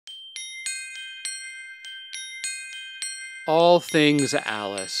All Things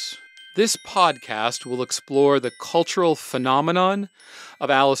Alice. This podcast will explore the cultural phenomenon of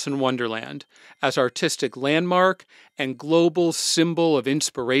Alice in Wonderland as artistic landmark and global symbol of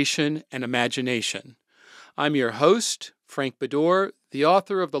inspiration and imagination. I'm your host, Frank Beddor, the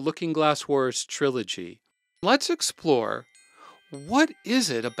author of the Looking Glass Wars trilogy. Let's explore, what is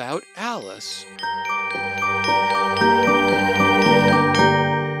it about Alice?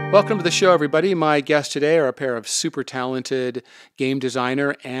 Welcome to the show, everybody. My guests today are a pair of super talented game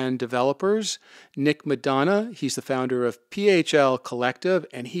designer and developers. Nick Madonna, he's the founder of PHL Collective,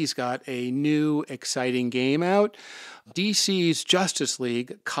 and he's got a new exciting game out, DC's Justice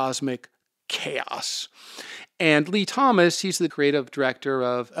League Cosmic Chaos. And Lee Thomas, he's the creative director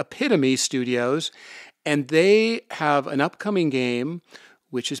of Epitome Studios, and they have an upcoming game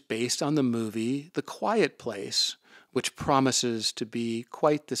which is based on the movie The Quiet Place, which promises to be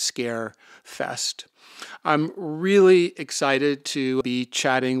quite the scare fest. I'm really excited to be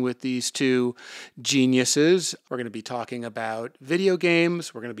chatting with these two geniuses. We're going to be talking about video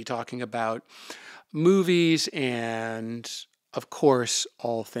games, we're going to be talking about movies, and of course,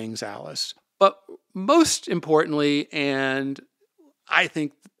 all things Alice. But most importantly, and I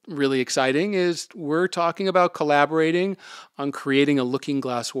think really exciting, is we're talking about collaborating on creating a Looking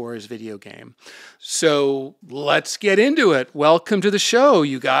Glass Wars video game. So let's get into it. Welcome to the show,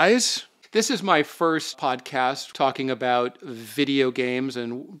 you guys. This is my first podcast talking about video games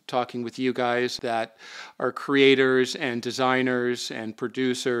and talking with you guys that are creators and designers and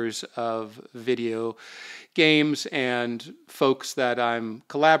producers of video games and folks that I'm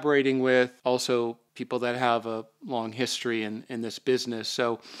collaborating with, also people that have a long history in this business.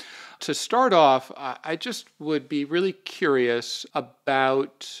 So to start off, I just would be really curious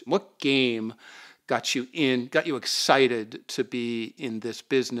about what game got you excited to be in this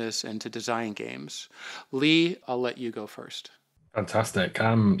business and to design games. Lee, I'll let you go first. Fantastic.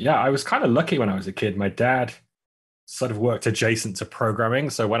 I was kind of lucky when I was a kid. My dad sort of worked adjacent to programming.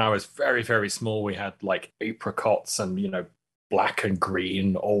 So when I was very, very small, we had like apricots and, black and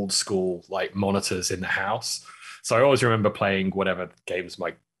green old school like monitors in the house. So I always remember playing whatever games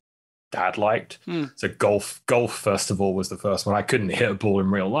my dad liked. So golf first of all was the first one. I couldn't hit a ball in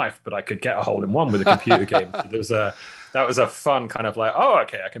real life, but I could get a hole in one with a computer game. So that was a fun kind of like, oh,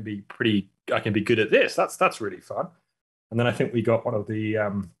 okay, I can be good at this. That's really fun. And then I think we got one of the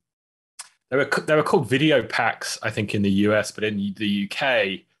they were called video packs, I think, in the US, but in the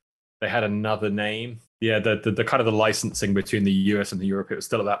UK they had another name. Yeah, the kind of the licensing between the US and the Europe, it was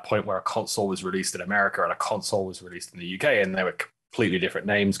still at that point where a console was released in America and a console was released in the UK, and they were completely different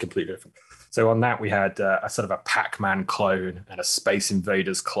names, completely different. So on that, we had a sort of a Pac-Man clone and a Space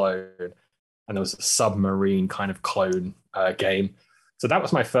Invaders clone, and there was a submarine kind of clone game. So that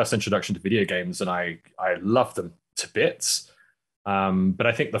was my first introduction to video games, and I loved them to bits. But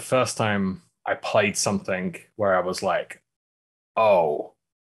I think the first time I played something where I was like, oh,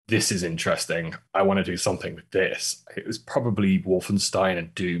 this is interesting, I want to do something with this, it was probably Wolfenstein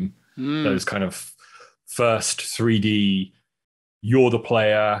and Doom. Those kind of first 3D, you're the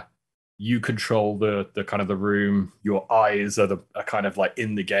player, you control the kind of the room, your eyes are kind of like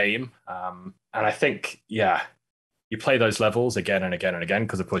in the game. And I think, yeah, you play those levels again and again and again,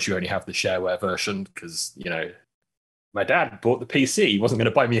 because of course you only have the shareware version, because my dad bought the PC. He wasn't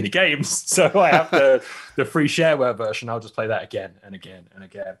going to buy me any games. So I have the free shareware version. I'll just play that again and again and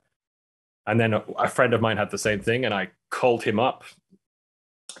again. And then a friend of mine had the same thing, and I called him up,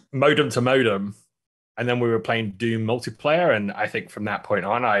 modem to modem, and then we were playing Doom multiplayer. And I think from that point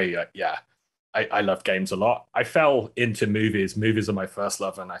on, I love games a lot. I fell into movies. Movies are my first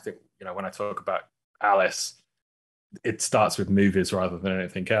love. And I think, when I talk about Alice, it starts with movies rather than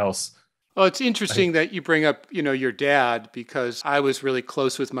anything else. Well, it's interesting that you bring up, your dad, because I was really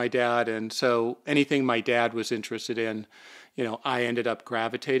close with my dad. And so anything my dad was interested in, I ended up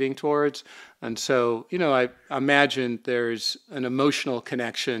gravitating towards. And so, I imagine there's an emotional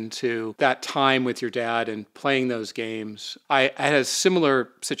connection to that time with your dad and playing those games. I had a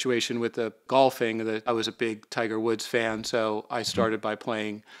similar situation with the golfing. That I was a big Tiger Woods fan, so I started by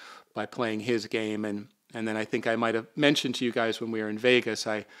playing his game. And then I think I might have mentioned to you guys when we were in Vegas,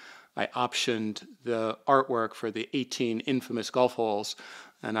 I optioned the artwork for the 18 infamous golf holes,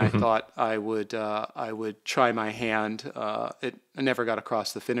 and I thought I would try my hand. I never got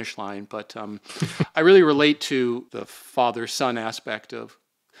across the finish line, but I really relate to the father-son aspect of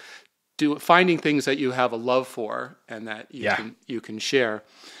finding things that you have a love for and that you can share.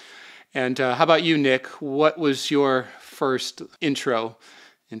 And how about you, Nick? What was your first intro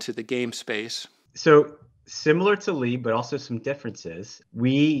into the game space? So similar to Lee, but also some differences.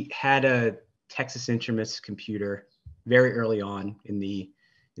 We had a Texas Instruments computer very early on in the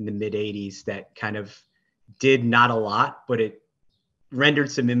mid 80s that kind of did not a lot, but it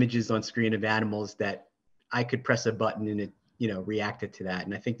rendered some images on screen of animals that I could press a button and it, reacted to that.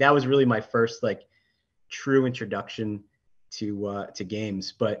 And I think that was really my first like true introduction to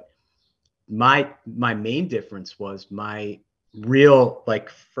games. But my main difference was my real like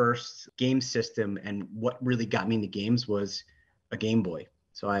first game system, and what really got me into games was a Game Boy.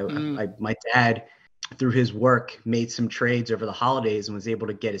 So my dad, through his work, made some trades over the holidays and was able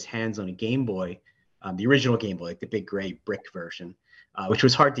to get his hands on a Game Boy, the original Game Boy, like the big gray brick version, which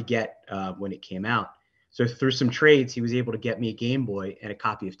was hard to get when it came out. So through some trades, he was able to get me a Game Boy and a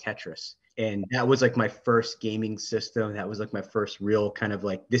copy of Tetris. And that was like my first gaming system. That was like my first real kind of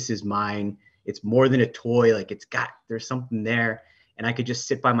like, this is mine. It's more than a toy. Like there's something there. And I could just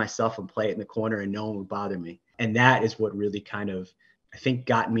sit by myself and play it in the corner and no one would bother me. And that is what really kind of, I think,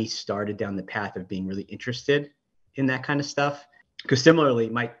 got me started down the path of being really interested in that kind of stuff. Because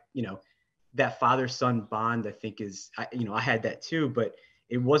similarly, that father-son bond, I think I had that too, but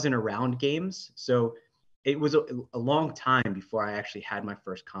it wasn't around games. So it was a long time before I actually had my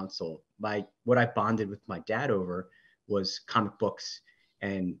first console. What I bonded with my dad over was comic books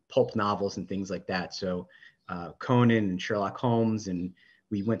and pulp novels and things like that. So Conan and Sherlock Holmes, and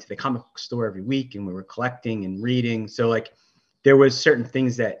we went to the comic book store every week and we were collecting and reading. So like there was certain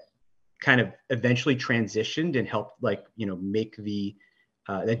things that kind of eventually transitioned and helped make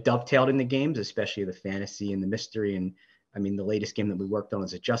that dovetailed in the games, especially the fantasy and the mystery. And I mean, the latest game that we worked on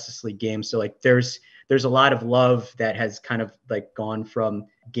was a Justice League game. So like there's a lot of love that has kind of like gone from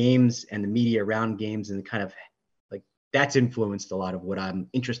games and the media around games, and kind of like that's influenced a lot of what I'm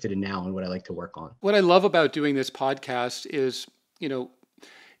interested in now and what I like to work on. What I love about doing this podcast is,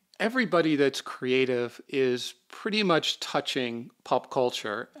 everybody that's creative is pretty much touching pop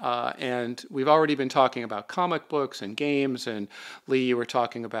culture. And we've already been talking about comic books and games. And Lee, you were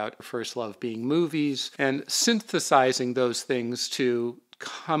talking about first love being movies, and synthesizing those things to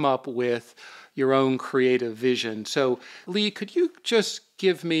come up with your own creative vision. So Lee, could you just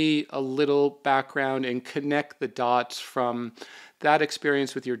give me a little background and connect the dots from that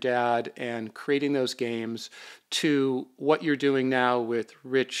experience with your dad and creating those games to what you're doing now with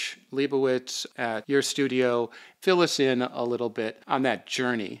Rich Leibowitz at your studio? Fill us in a little bit on that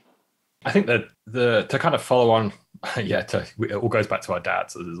journey. I think that to kind of follow on, it all goes back to our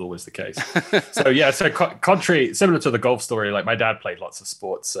dads, as is always the case. So contrary, similar to the golf story, like my dad played lots of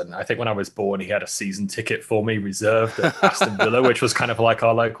sports, and I think when I was born, he had a season ticket for me reserved at Aston Villa, which was kind of like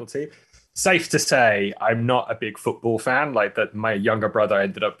our local team. Safe to say, I'm not a big football fan. Like that, my younger brother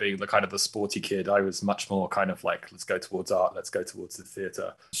ended up being the kind of the sporty kid. I was much more kind of like, let's go towards art, let's go towards the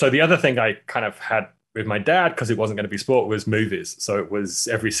theatre. So the other thing I kind of had with my dad, because it wasn't going to be sport, was movies. So it was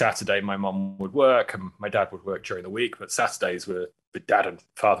every Saturday my mom would work and my dad would work during the week, but Saturdays were with dad and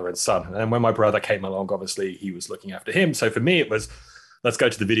father and son. And then when my brother came along, obviously he was looking after him. So for me, it was, let's go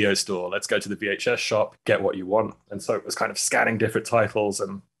to the video store, let's go to the VHS shop, get what you want. And so it was kind of scanning different titles.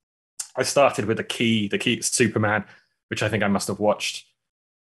 And I started with the key Superman, which I think I must have watched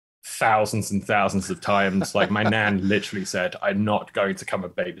thousands and thousands of times. Like my nan literally said, I'm not going to come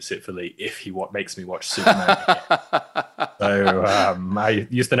and babysit for Lee if he makes me watch Superman again. So I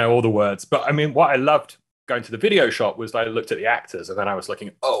used to know all the words. But I mean, what I loved going to the video shop was I looked at the actors and then I was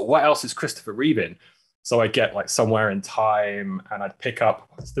looking, oh, what else is Christopher Reeve in? So I'd get like Somewhere in Time, and I'd pick up,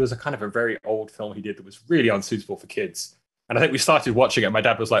 there was a kind of a very old film he did that was really unsuitable for kids. And I think we started watching it. My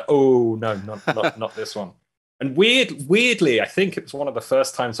dad was like, oh, no, not this one. And weirdly, I think it was one of the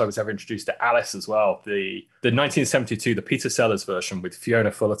first times I was ever introduced to Alice as well. The 1972, the Peter Sellers version with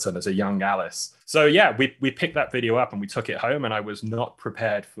Fiona Fullerton as a young Alice. So yeah, we picked that video up and we took it home, and I was not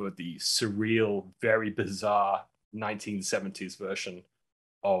prepared for the surreal, very bizarre 1970s version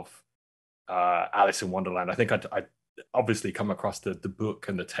of Alice in Wonderland. I think I'd obviously come across the book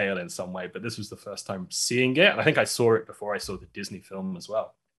and the tale in some way, but this was the first time seeing it. And I think I saw it before I saw the Disney film as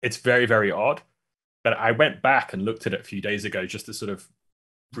well. It's very, very odd. But I went back and looked at it a few days ago just to sort of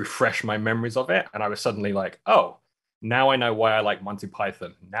refresh my memories of it. And I was suddenly like, oh, now I know why I like Monty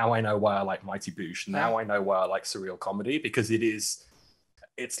Python. Now I know why I like Mighty Boosh. Now I know why I like surreal comedy, because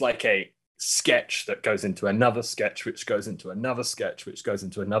it's like a sketch that goes into another sketch, which goes into another sketch, which goes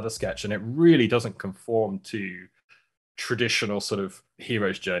into another sketch. And it really doesn't conform to traditional sort of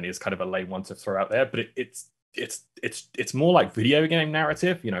hero's journey is kind of a lame one to throw out there. But it's more like video game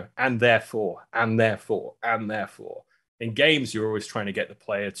narrative, and therefore. In games, you're always trying to get the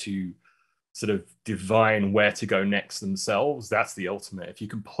player to sort of divine where to go next themselves, that's the ultimate. If you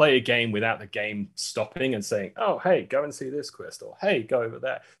can play a game without the game stopping and saying, oh, hey, go and see this quest, or hey, go over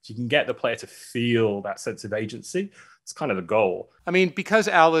there. If you can get the player to feel that sense of agency, it's kind of the goal. I mean, because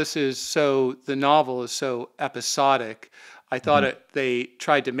the novel is so episodic, I thought they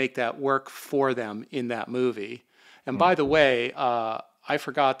tried to make that work for them in that movie. And by the way, I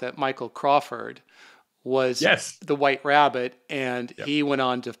forgot that Michael Crawford was the White Rabbit, and he went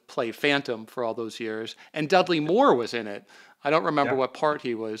on to play Phantom for all those years. And Dudley Moore was in it. I don't remember what part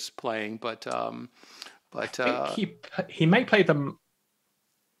he was playing, but I think he may play the.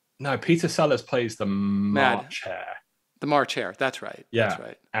 No, Peter Sellers plays the March Hare. The March Hare, that's right. Yeah, that's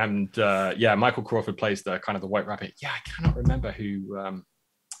right. And Michael Crawford plays the kind of the White Rabbit. Yeah, I cannot remember who.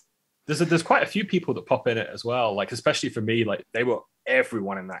 There's quite a few people that pop in it as well. Like especially for me, like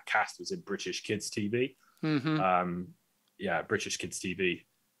everyone in that cast was in British Kids TV. British Kids TV.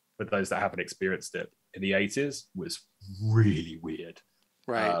 For those that haven't experienced it in the 80s, was really weird.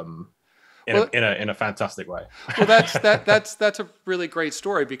 Right. In a fantastic way. Well, that's a really great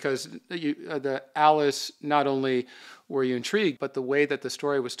story, because the Alice, not only were you intrigued, but the way that the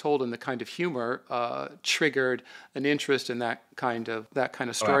story was told and the kind of humor triggered an interest in that kind of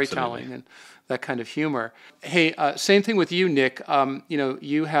storytelling and that kind of humor. Hey, same thing with you, Nick.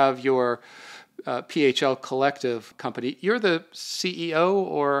 You have your PHL Collective company. You're the CEO,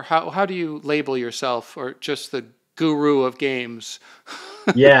 or how do you label yourself, or just the guru of games?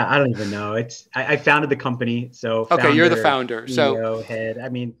 Yeah, I don't even know. I founded the company, so okay, you're the founder. CEO, head. I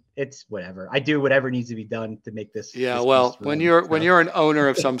mean, it's whatever. I do whatever needs to be done to make this. Yeah, this when you're an owner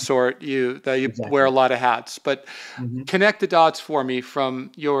of some sort, you exactly. Wear a lot of hats. But connect the dots for me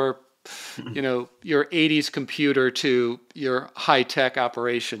from your 80s computer to your high tech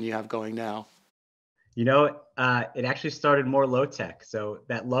operation you have going now. It actually started more low tech. So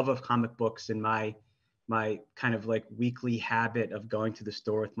that love of comic books and my kind of like weekly habit of going to the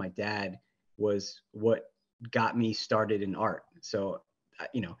store with my dad was what got me started in art. So,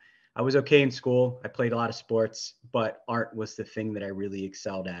 I was okay in school. I played a lot of sports, but art was the thing that I really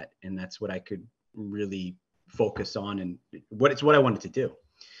excelled at. And that's what I could really focus on, and it's what I wanted to do.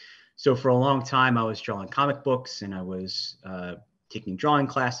 So for a long time, I was drawing comic books, and I was taking drawing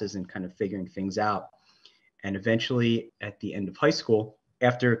classes and kind of figuring things out. And eventually at the end of high school,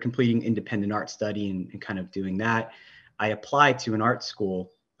 after completing independent art study and kind of doing that, I applied to an art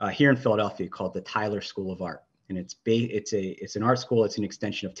school here in Philadelphia called the Tyler School of Art. And it's an art school. It's an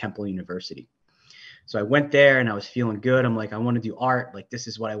extension of Temple University. So I went there and I was feeling good. I'm like, I want to do art. Like, this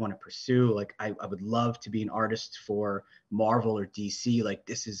is what I want to pursue. Like, I would love to be an artist for Marvel or DC. Like,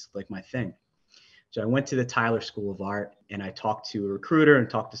 this is like my thing. So I went to the Tyler School of Art, and I talked to a recruiter and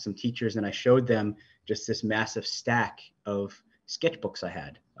talked to some teachers, and I showed them just this massive stack of sketchbooks I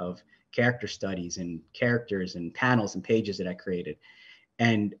had of character studies and characters and panels and pages that I created.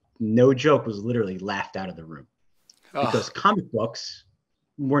 And no joke, was literally laughed out of the room because comic books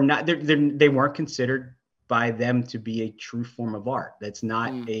were not, they weren't considered by them to be a true form of art. That's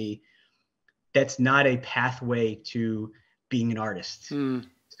not a pathway to being an artist. So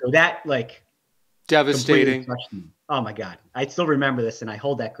that devastating. Oh my God. I still remember this, and I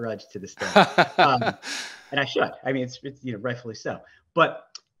hold that grudge to this day. And I should. I mean, it's rightfully so. But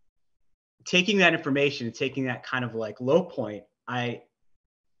taking that information and taking that kind of like low point, I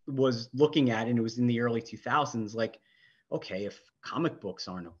was looking at, and it was in the early 2000s, like, okay, if comic books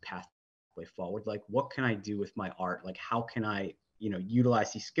aren't a pathway forward, like, what can I do with my art? Like, how can I,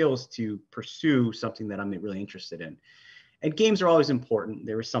 utilize these skills to pursue something that I'm really interested in? And games are always important.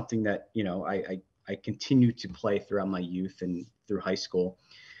 There was something that, I continued to play throughout my youth and through high school.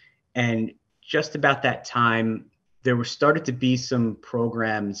 And just about that time, there started to be some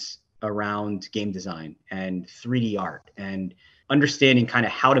programs around game design and 3D art and understanding kind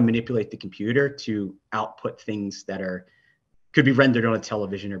of how to manipulate the computer to output things that could be rendered on a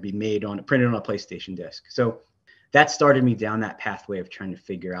television or be printed on a PlayStation disc. So that started me down that pathway of trying to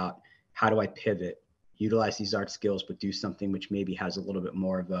figure out, how do I pivot, utilize these art skills, but do something which maybe has a little bit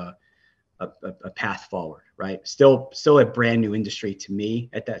more of a path forward, right? Still a brand new industry to me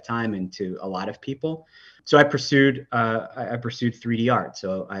at that time and to a lot of people. So I pursued 3D art.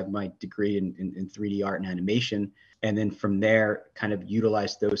 So I have my degree in 3D art and animation. And then from there, kind of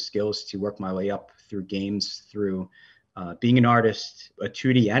utilized those skills to work my way up through games, through being an artist, a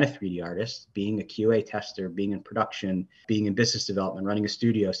 2D and a 3D artist, being a QA tester, being in production, being in business development, running a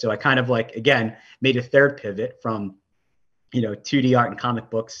studio. So I kind of again, made a third pivot from 2D art and comic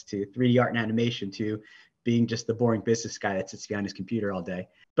books to 3D art and animation to being just the boring business guy that sits behind his computer all day.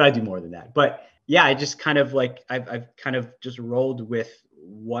 But I do more than that. But yeah, I just kind of I've kind of just rolled with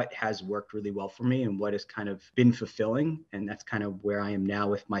what has worked really well for me and what has kind of been fulfilling. And that's kind of where I am now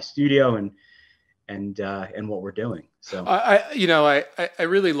with my studio and what we're doing. So I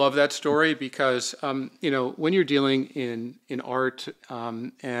really love that story because when you're dealing in art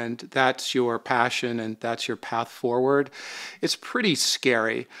and that's your passion and that's your path forward, it's pretty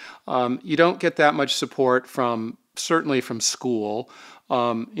scary. You don't get that much support certainly from school.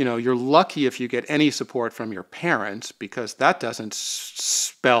 You're lucky if you get any support from your parents, because that doesn't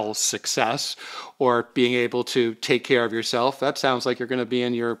spell success or being able to take care of yourself. That sounds like you're going to be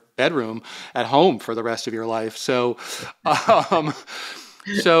in your bedroom at home for the rest of your life. So, and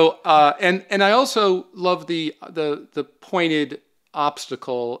I also love the pointed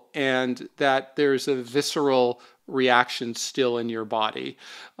obstacle, and that there's a visceral reaction still in your body,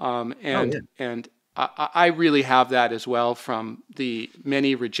 and I really have that as well from the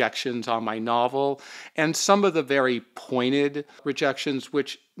many rejections on my novel and some of the very pointed rejections,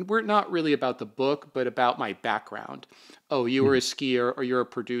 which were not really about the book, but about my background. Oh, you were a skier, or you're a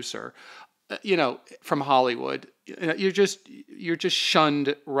producer, from Hollywood. You're just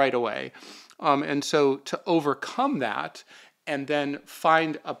shunned right away. And so to overcome that and then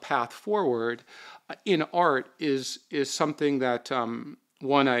find a path forward in art is something that,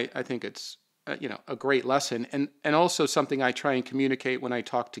 I think it's, a great lesson, and also something I try and communicate when I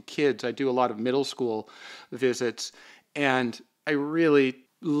talk to kids. I do a lot of middle school visits, and I really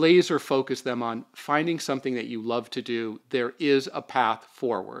laser focus them on finding something that you love to do. There is a path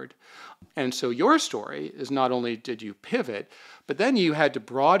forward. And so your story is, not only did you pivot, but then you had to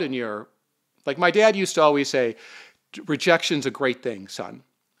broaden like my dad used to always say, rejection's a great thing, son.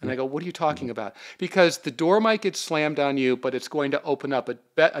 And I go, what are you talking about? Because the door might get slammed on you, but it's going to open up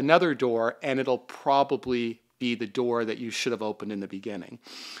another door, and it'll probably be the door that you should have opened in the beginning.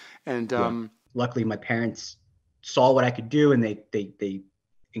 And luckily, my parents saw what I could do, and they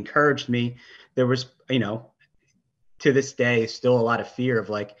encouraged me. There was, to this day, still a lot of fear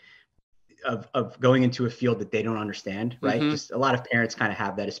of going into a field that they don't understand, right? Mm-hmm. Just a lot of parents kind of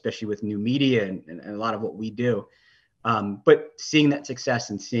have that, especially with new media and a lot of what we do. But seeing that success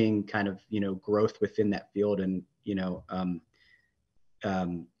and seeing kind of, growth within that field, and,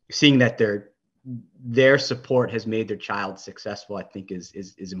 seeing that their support has made their child successful, I think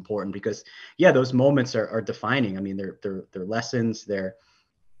is important, because those moments are defining. I mean, they're lessons.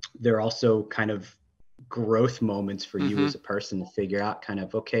 They're also kind of growth moments for you as a person to figure out kind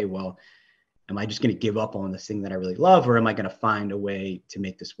of, okay, well, am I just going to give up on this thing that I really love, or am I going to find a way to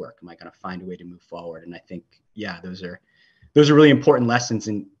make this work? Am I going to find a way to move forward? And I think, those are really important lessons.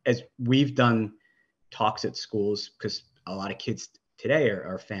 And as we've done talks at schools, because a lot of kids today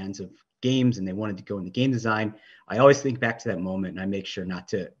are fans of games and they wanted to go into game design, I always think back to that moment, and I make sure not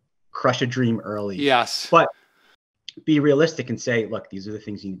to crush a dream early. Yes. But be realistic and say, look, these are the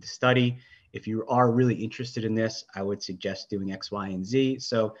things you need to study. If you are really interested in this, I would suggest doing X, Y, and Z.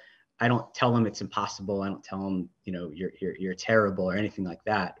 So I don't tell them it's impossible. I don't tell them, you're terrible or anything like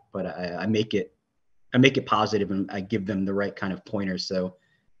that. But I make it positive, and I give them the right kind of pointers so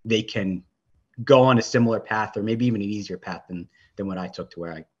they can go on a similar path, or maybe even an easier path than what I took to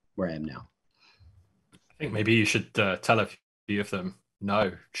where I am now. I think maybe you should tell a few of them,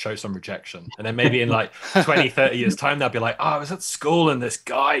 no, show some rejection. And then maybe in like 20, 30 years time, they'll be like, oh, I was at school and this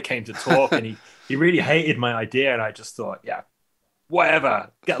guy came to talk and he really hated my idea. And I just thought,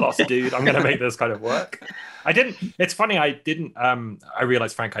 whatever, get lost, dude. I'm going to make this kind of work. It's funny. I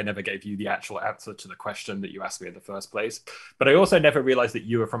realized, Frank, I never gave you the actual answer to the question that you asked me in the first place, but I also never realized that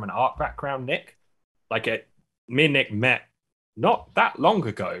you were from an art background, Nick. Me and Nick met not that long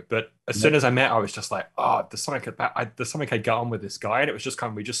ago, but as soon as I met, I was just like, oh, there's something I got on with this guy. And it was just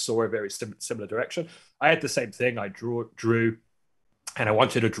kind of, we just saw a very similar direction. I had the same thing. I drew and I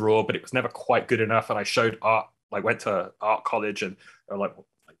wanted to draw, but it was never quite good enough. And I showed art, went to art college, and they're like,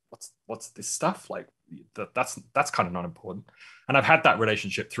 what's this stuff? That's kind of not important. And I've had that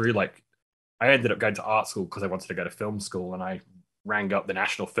relationship through, I ended up going to art school because I wanted to go to film school, and I rang up the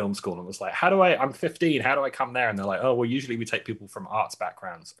National Film School and was like, I'm 15, how do I come there? And they're like, oh, well, usually we take people from arts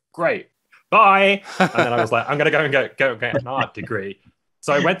backgrounds. Great, bye. And then I was like, I'm gonna go get an art degree.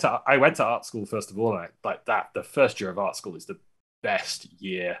 So I went to art school first of all. The first year of art school is the best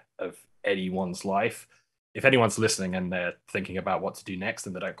year of anyone's life. If anyone's listening and they're thinking about what to do next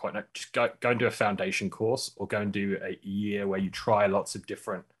and they don't quite know, just go and do a foundation course, or go and do a year where you try lots of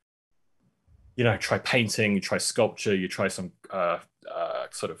different, try painting, you try sculpture, you try some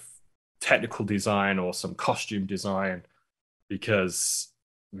sort of technical design or some costume design, because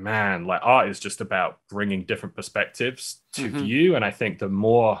man, art is just about bringing different perspectives to view. And I think the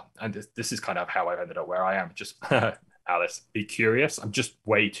more, and this is kind of how I've ended up where I am, just Alice, be curious. I'm just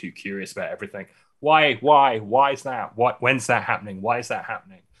way too curious about everything. Why is that? When's that happening? Why is that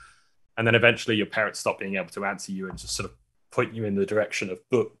happening? And then eventually your parents stop being able to answer you and just sort of point you in the direction of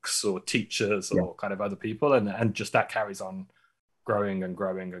books or teachers or kind of other people. And just that carries on growing and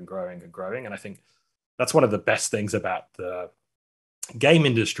growing and growing and growing. And I think that's one of the best things about the game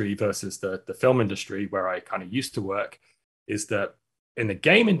industry versus the film industry, where I kind of used to work, is that in the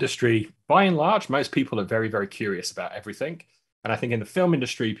game industry, by and large, most people are very, very curious about everything. And I think in the film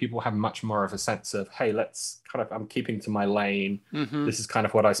industry, people have much more of a sense of, hey, I'm keeping to my lane. Mm-hmm. This is kind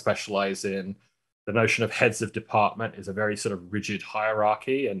of what I specialize in. The notion of heads of department is a very sort of rigid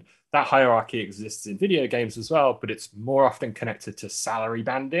hierarchy. And that hierarchy exists in video games as well, but it's more often connected to salary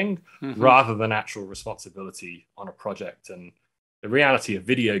banding rather than actual responsibility on a project. And the reality of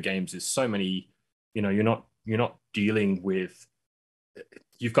video games is so many, you're not dealing with,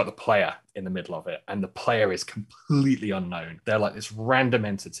 you've got the player in the middle of it, and the player is completely unknown. They're like this random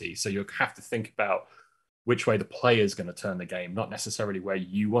entity. So you have to think about which way the player is going to turn the game, not necessarily where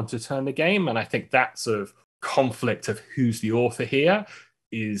you want to turn the game. And I think that sort of conflict of who's the author here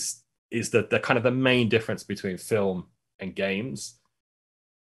is the kind of the main difference between film and games.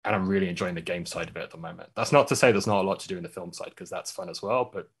 And I'm really enjoying the game side of it at the moment. That's not to say there's not a lot to do in the film side, because that's fun as well.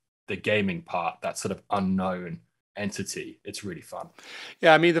 But the gaming part, that sort of unknown entity, it's really fun.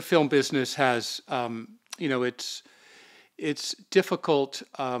 Yeah, I mean, the film business has, it's difficult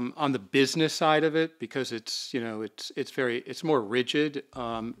on the business side of it, because it's more rigid.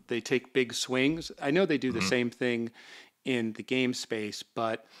 They take big swings. I know they do the same thing in the game space,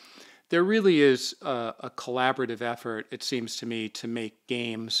 but there really is a collaborative effort, it seems to me, to make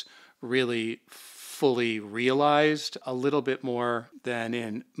games really fully realized, a little bit more than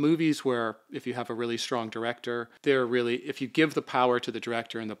in movies, where if you have a really strong director, if you give the power to the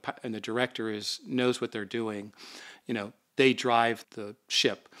director, and the director knows what they're doing, they drive the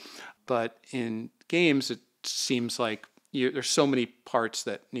ship. But in games, it seems like there's so many parts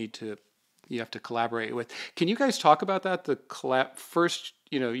that you have to collaborate with. Can you guys talk about that? First,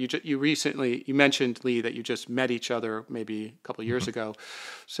 you mentioned, Lee, that you just met each other maybe a couple of years ago.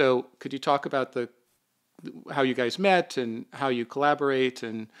 So could you talk about how you guys met and how you collaborate,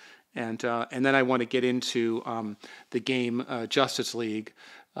 and then I want to get into the game Justice League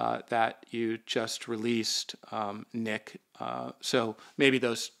that you just released, Nick. So maybe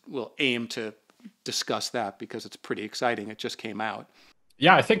we'll aim to discuss that, because it's pretty exciting. It just came out.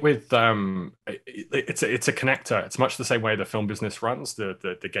 Yeah, I think with it's a connector. It's much the same way the film business runs,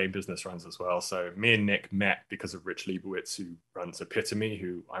 the game business runs as well. So me and Nick met because of Rich Leibowitz, who runs Epitome,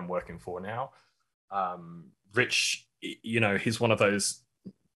 who I'm working for now. Rich, he's one of those,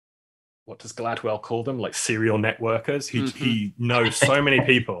 what does Gladwell call them? Like serial networkers. He knows so many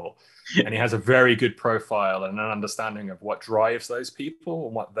people, and he has a very good profile and an understanding of what drives those people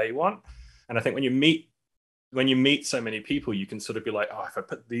and what they want. And I think when you meet so many people, you can sort of be like, oh, if I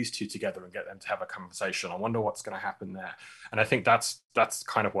put these two together and get them to have a conversation, I wonder what's going to happen there. And I think that's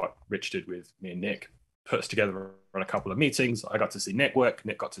kind of what Rich did with me and Nick. Put us together on a couple of meetings. I got to see Nick work.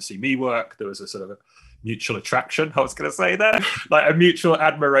 Nick got to see me work. There was a sort of a mutual attraction. I was going to say that, like a mutual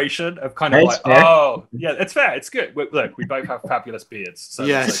admiration of kind of fair. Oh, yeah, it's fair. It's good. Look, we both have fabulous beards. So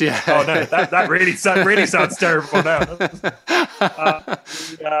yes, yeah. Oh no, that really sounds terrible now.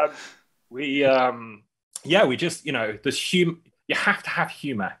 We just, there's humor. You have to have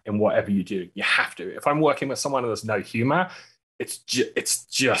humor in whatever you do. You have to. If I'm working with someone and there's no humor, it's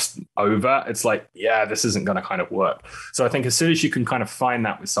just over. It's like, yeah, this isn't going to kind of work. So I think as soon as you can kind of find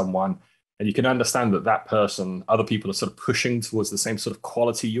that with someone, and you can understand that person, other people are sort of pushing towards the same sort of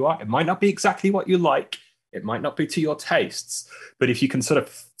quality you are. It might not be exactly what you like. It might not be to your tastes, but if you can sort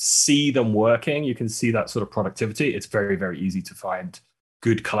of see them working, you can see that sort of productivity. It's very, very easy to find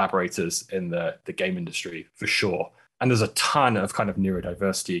good collaborators in the game industry, for sure. And there's a ton of kind of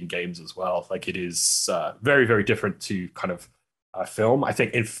neurodiversity in games as well. Like, it is very, very different to kind of film. I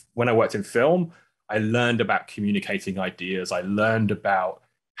think when I worked in film, I learned about communicating ideas. I learned about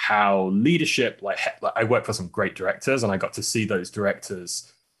how leadership, like I worked for some great directors, and I got to see those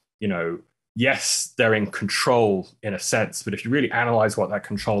directors, yes, they're in control in a sense, but if you really analyze what that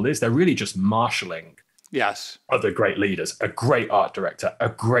control is, they're really just marshaling other great leaders, a great art director, a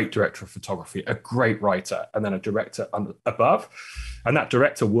great director of photography, a great writer, and then a director above. And that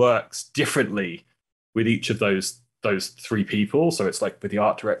director works differently with each of those three people. So it's like with the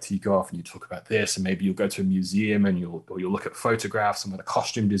art director, you go off and you talk about this, and maybe you'll go to a museum and you'll look at photographs, and with a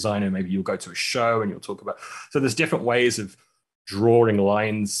costume designer, maybe you'll go to a show and you'll talk about. So there's different ways of drawing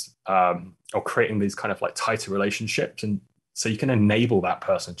lines or creating these kind of like tighter relationships. And So you can enable that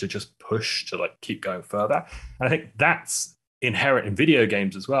person to just push to like keep going further. And I think that's inherent in video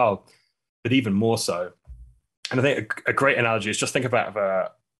games as well, but even more so. And I think a great analogy is just think about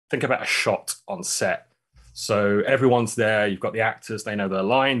a shot on set. So everyone's there. You've got the actors, they know their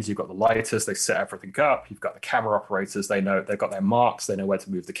lines. You've got the lighters, they set everything up. You've got the camera operators, they know they've got their marks, they know where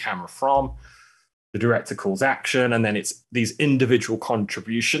to move the camera from. The director calls action, and then it's these individual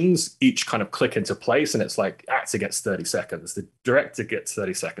contributions, each kind of click into place, and it's like actor gets 30 seconds, the director gets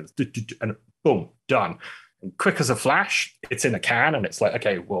 30 seconds, and boom, done. And quick as a flash, it's in a can, and it's like,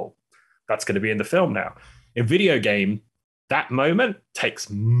 okay, well, that's going to be in the film now. In video game, that moment takes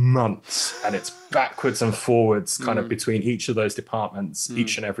months, and it's backwards and forwards kind of between each of those departments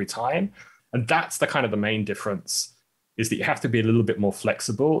each and every time. And that's the kind of the main difference, is that you have to be a little bit more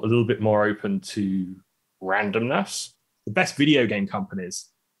flexible, a little bit more open to randomness. The best video game companies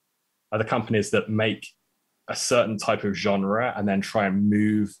are the companies that make a certain type of genre and then try and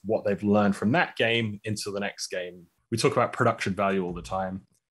move what they've learned from that game into the next game. We talk about production value all the time.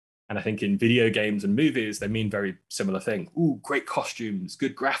 And I think in video games and movies, they mean very similar thing. Ooh, great costumes,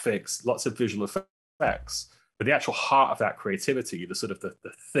 good graphics, lots of visual effects. But the actual heart of that creativity, the sort of the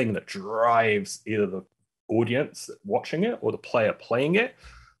thing that drives either the audience watching it or the player playing it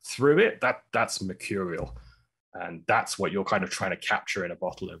through it, that's mercurial. And that's what you're kind of trying to capture in a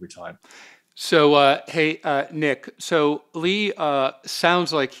bottle every time. So, hey, Nick, so Lee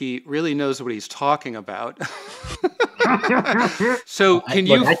sounds like he really knows what he's talking about. So can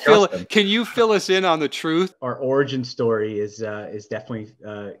you fill us in on the truth? Our origin story is definitely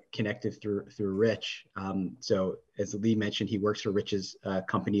connected through Rich. So as Lee mentioned, he works for Rich's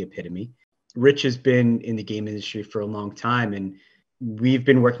company Epitome. Rich has been in the game industry for a long time, and we've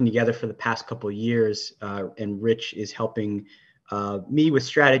been working together for the past couple of years. And Rich is helping me with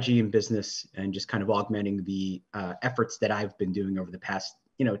strategy and business, and just kind of augmenting the efforts that I've been doing over the past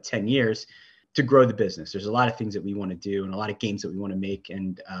 10 years to grow the business. There's a lot of things that we want to do and a lot of games that we want to make,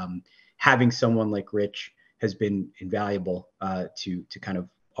 and having someone like Rich has been invaluable to kind of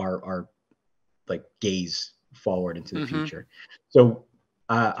our like gaze forward into the future. So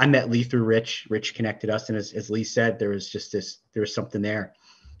I met Lee through Rich. Rich connected us, and as Lee said, there was something there.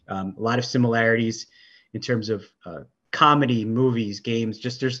 A lot of similarities in terms of comedy, movies, games.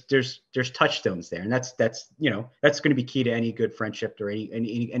 Just there's touchstones there, and that's going to be key to any good friendship or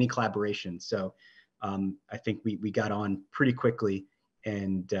any collaboration. So I think we got on pretty quickly,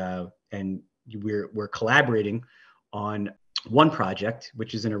 and we're collaborating on one project,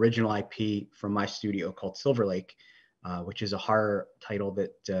 which is an original IP from my studio called Silver Lake, which is a horror title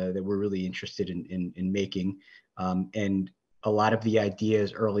that we're really interested in making. And a lot of the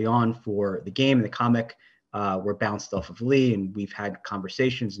ideas early on for the game and the comic were bounced off of Lee, and we've had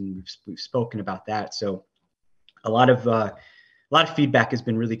conversations and we've spoken about that. So a lot of feedback has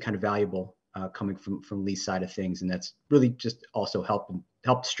been really kind of valuable coming from Lee's side of things, and that's really just also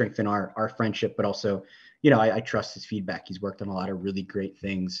helped strengthen our friendship. But also, I trust his feedback. He's worked on a lot of really great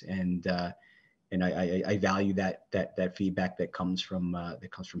things, and I value that feedback that comes from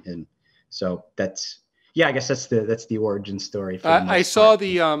him. So I guess that's the origin story. I saw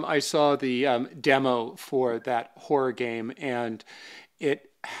the demo for that horror game, and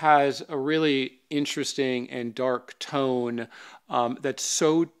it has a really interesting and dark tone that's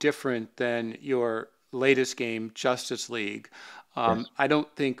so different than your latest game, Justice League. Yes. I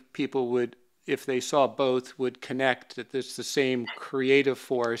don't think people would, if they saw both, would connect that it's the same creative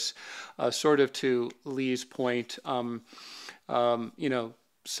force. Sort of to Lee's point,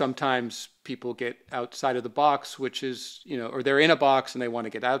 sometimes people get outside of the box, which is, or they're in a box and they want to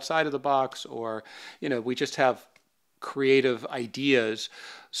get outside of the box, or, we just have creative ideas.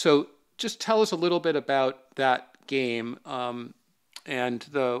 So just tell us a little bit about that game, and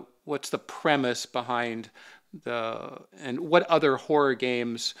what's the premise behind and what other horror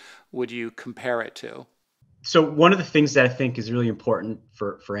games would you compare it to? So one of the things that I think is really important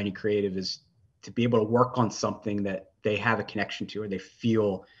for any creative is to be able to work on something that they have a connection to, or they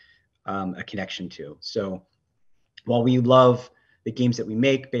feel a connection to. So while we love the games that we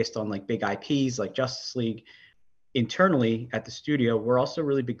make based on like big IPs like Justice League, internally at the studio, we're also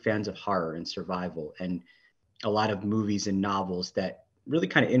really big fans of horror and survival, and a lot of movies and novels that really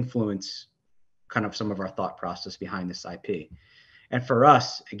kind of influence kind of some of our thought process behind this IP. And for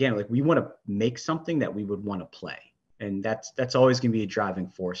us, again, like we want to make something that we would want to play. And that's always going to be a driving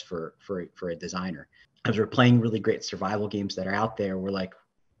force for a designer. As we're playing really great survival games that are out there, we're like,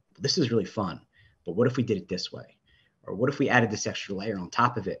 this is really fun, but what if we did it this way? Or what if we added this extra layer on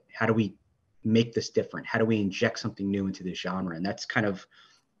top of it? How do we make this different? How do we inject something new into this genre? And that's kind of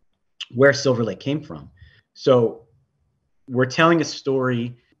where Silver Lake came from. So we're telling a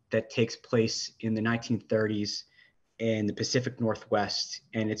story that takes place in the 1930s in the Pacific Northwest,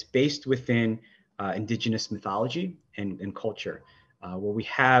 and it's based within indigenous mythology and culture, where we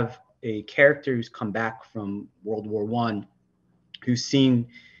have a character who's come back from World War I, who's seen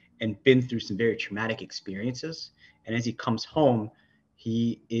and been through some very traumatic experiences. And as he comes home,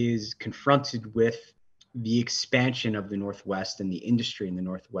 he is confronted with the expansion of the Northwest and the industry in the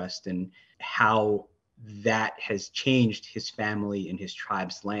Northwest, and how that has changed his family and his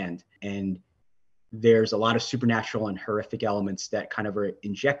tribe's land. And there's a lot of supernatural and horrific elements that kind of are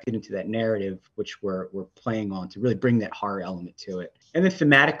injected into that narrative, which we're playing on to really bring that horror element to it. And then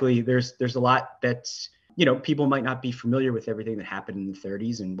thematically, there's a lot that's, people might not be familiar with everything that happened in the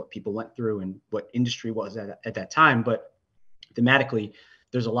 30s and what people went through and what industry was at that time. But thematically,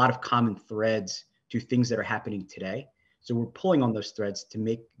 there's a lot of common threads to things that are happening today. So we're pulling on those threads to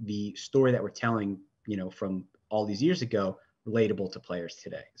make the story that we're telling, from all these years ago, relatable to players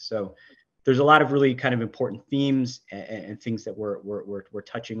today. So there's a lot of really kind of important themes and things that we're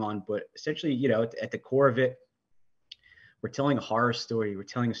touching on. But essentially, at the core of it, we're telling a horror story. We're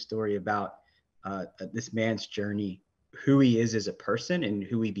telling a story about this man's journey, who he is as a person and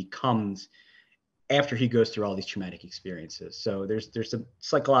who he becomes after he goes through all these traumatic experiences. So there's a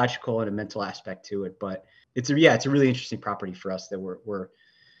psychological and a mental aspect to it, but it's a really interesting property for us that we're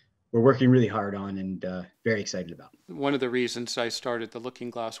working really hard on and very excited about. One of the reasons I started the Looking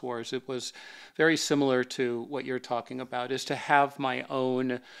Glass Wars, it was very similar to what you're talking about, is to have my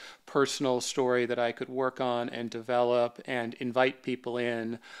own personal story that I could work on and develop and invite people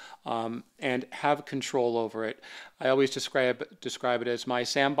in and have control over it. I always describe it as my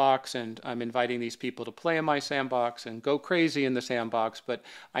sandbox, and I'm inviting these people to play in my sandbox and go crazy in the sandbox, but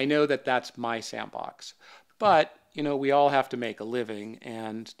I know that that's my sandbox. But we all have to make a living,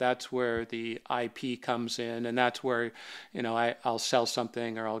 and that's where the IP comes in, and that's where, I'll sell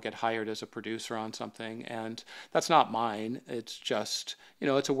something or I'll get hired as a producer on something, and that's not mine. It's just,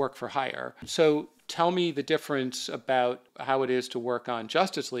 it's a work for hire. So tell me the difference about how it is to work on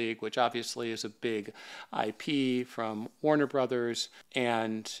Justice League, which obviously is a big IP from Warner Brothers,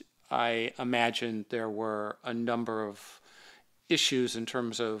 and I imagine there were a number of issues in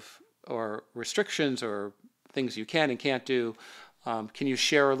terms of, or restrictions or things you can and can't do. Can you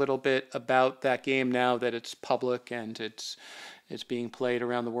share a little bit about that game now that it's public and it's being played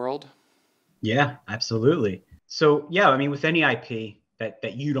around the world? Yeah, absolutely. So with any IP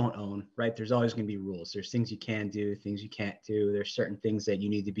that you don't own, right, there's always going to be rules. There's things you can do, things you can't do. There's certain things that you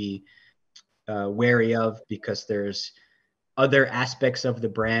need to be wary of, because there's other aspects of the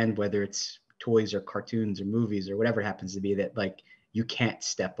brand, whether it's toys or cartoons or movies or whatever it happens to be, that you can't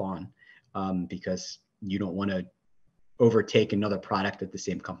step on because you don't want to overtake another product that the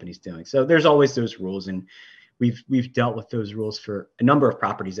same company's doing. So there's always those rules, and we've dealt with those rules for a number of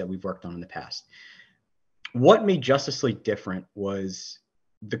properties that we've worked on in the past. What made Justice League different was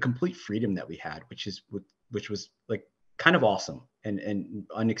the complete freedom that we had, which was kind of awesome and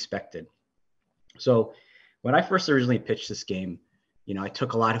unexpected. So when I first originally pitched this game, I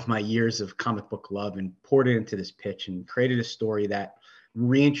took a lot of my years of comic book love and poured it into this pitch and created a story that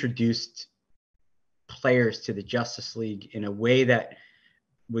reintroduced players to the Justice League in a way that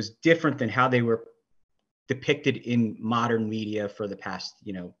was different than how they were depicted in modern media for the past,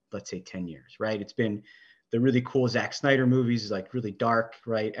 let's say 10 years, right? It's been the really cool Zack Snyder movies, like really dark,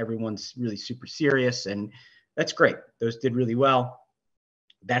 right? Everyone's really super serious, and that's great. Those did really well.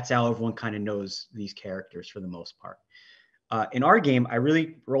 That's how everyone kind of knows these characters for the most part. In our game, I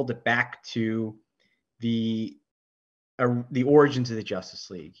really rolled it back to the origins of the Justice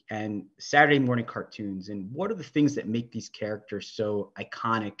League and Saturday morning cartoons, and what are the things that make these characters so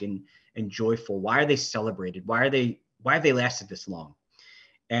iconic and joyful? Why are they celebrated? Why have they lasted this long?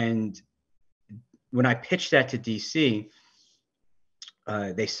 And when I pitched that to DC,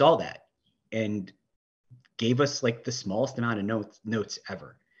 they saw that and gave us the smallest amount of notes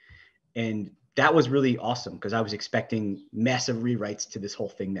ever. And that was really awesome, because I was expecting massive rewrites to this whole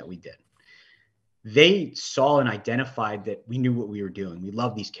thing that we did. They saw and identified that we knew what we were doing. We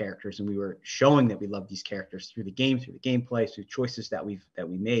love these characters, and we were showing that we love these characters through the game, through the gameplay, through choices that we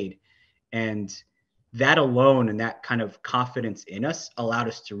made. And that alone and that kind of confidence in us allowed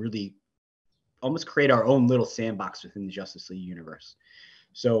us to really almost create our own little sandbox within the Justice League universe.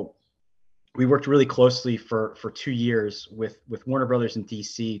 So we worked really closely for 2 years with Warner Brothers and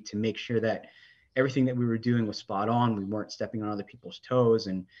DC to make sure that everything that we were doing was spot on. We weren't stepping on other people's toes,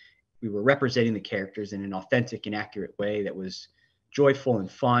 and we were representing the characters in an authentic and accurate way that was joyful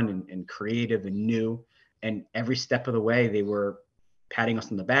and fun and creative and new. And every step of the way, they were patting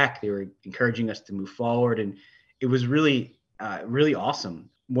us on the back. They were encouraging us to move forward. And it was really really awesome.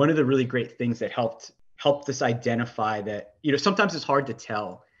 One of the really great things that helped us identify that, sometimes it's hard to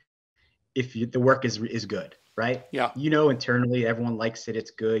tell if the work is good, right? Yeah. Internally, everyone likes it.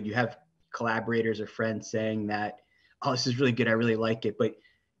 It's good. You have collaborators or friends saying that, oh, this is really good. I really like it. But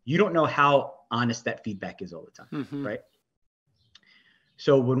you don't know how honest that feedback is all the time, right?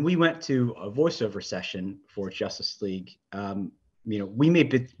 So when we went to a voiceover session for Justice League, we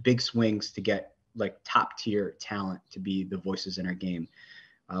made big swings to get like top tier talent to be the voices in our game.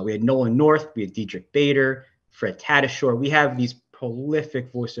 We had Nolan North, we had Diedrich Bader, Fred Tatasciore. We have these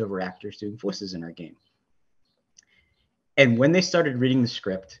prolific voiceover actors doing voices in our game. And when they started reading the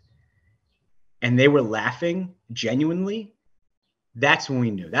script and they were laughing genuinely, that's when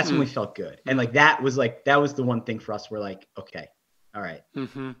we knew. That's when we felt good. And that was the one thing for us. We're like, okay, all right.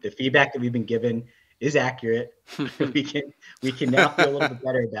 The feedback that we've been given is accurate. we can now feel a little bit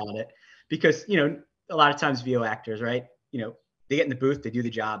better about it, because a lot of times VO actors, right? They get in the booth, they do the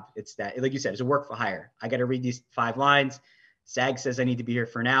job. It's that, like you said, it's a work for hire. I got to read these 5 lines. SAG says I need to be here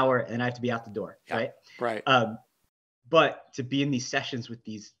for an hour, and I have to be out the door. Yeah, right. Right. But to be in these sessions with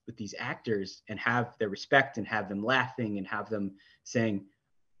these actors and have their respect and have them laughing and have them saying,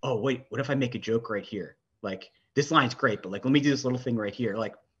 oh wait, what if I make a joke right here? Like, this line's great, but like, let me do this little thing right here.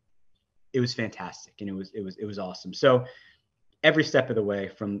 Like, it was fantastic, and it was awesome. So every step of the way,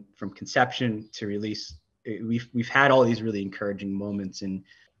 from conception to release, we've had all these really encouraging moments, and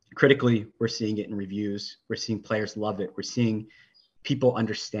critically, we're seeing it in reviews. We're seeing players love it. We're seeing people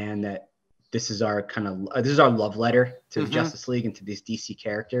understand that this is our love letter to the Justice League and to these DC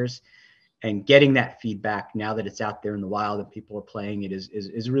characters, and getting that feedback now that it's out there in the wild and people are playing it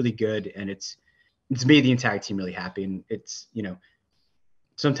is really good. And it's made the entire team really happy. And it's,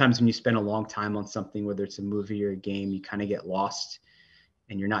 sometimes when you spend a long time on something, whether it's a movie or a game, you kind of get lost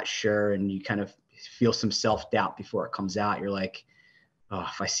and you're not sure, and you kind of feel some self-doubt before it comes out. You're like, oh,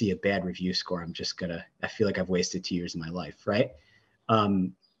 if I see a bad review score, I feel like I've wasted 2 years of my life. Right.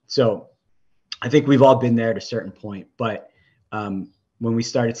 So I think we've all been there at a certain point, but when we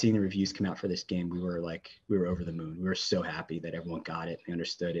started seeing the reviews come out for this game, we were over the moon. We were so happy that everyone got it, they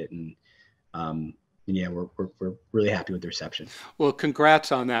understood it, and yeah, we're really happy with the reception. Well,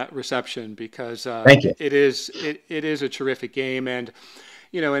 congrats on that reception, because Thank you. It is a terrific game, and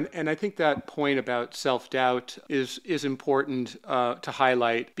and I think that point about self-doubt is important to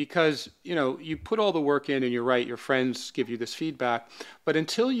highlight, because you put all the work in, and you're right, your friends give you this feedback, but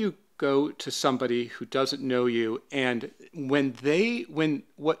until you go to somebody who doesn't know you, and when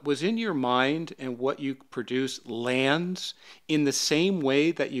what was in your mind and what you produce lands in the same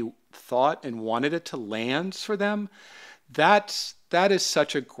way that you thought and wanted it to land for them, that is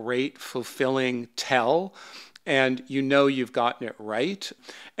such a great, fulfilling tell. And you've gotten it right.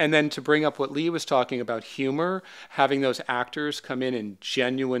 And then to bring up what Lee was talking about, humor, having those actors come in and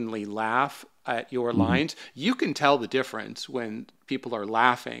genuinely laugh at your lines, you can tell the difference when people are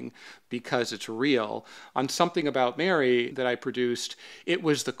laughing because it's real. On Something About Mary that I produced, it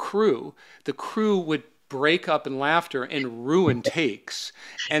was the crew. The crew would break up in laughter and ruin takes.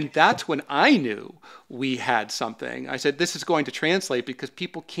 And that's when I knew we had something. I said, this is going to translate, because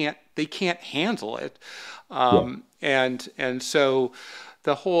people can't handle it. And so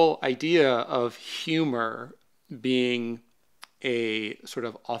the whole idea of humor being a sort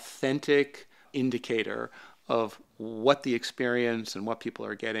of authentic indicator of what the experience and what people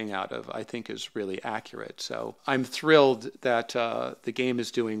are getting out of, I think, is really accurate. So I'm thrilled that the game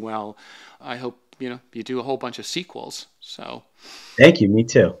is doing well. I hope you do a whole bunch of sequels. So thank you. Me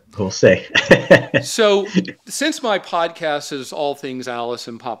too. We'll see. So since my podcast is all things Alice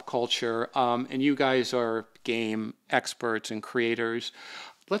and pop culture, and you guys are game experts and creators,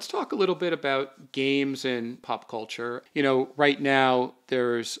 let's talk a little bit about games and pop culture. Right now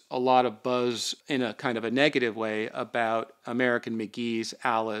there's a lot of buzz in a kind of a negative way about American McGee's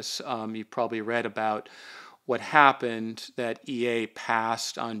Alice. You've probably read about what happened, that EA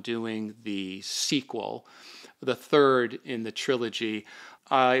passed on doing the sequel, the third in the trilogy.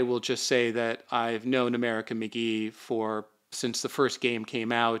 I will just say that I've known American McGee since the first game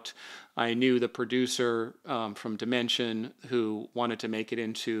came out. I knew the producer from Dimension, who wanted to make it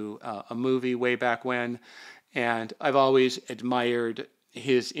into a movie way back when, and I've always admired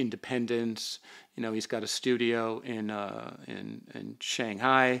his independence. He's got a studio in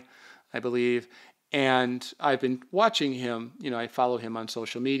Shanghai, I believe. And I've been watching him, I follow him on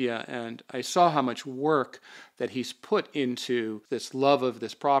social media, and I saw how much work that he's put into this love of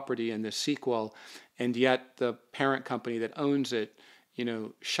this property and this sequel, and yet the parent company that owns it,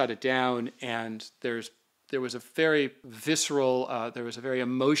 shut it down. And there was a very visceral, there was a very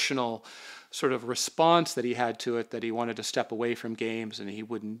emotional sort of response that he had to it, that he wanted to step away from games and he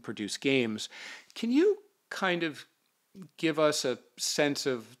wouldn't produce games. Can you kind of give us a sense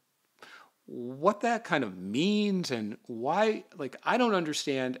of what that kind of means and why? Like, I don't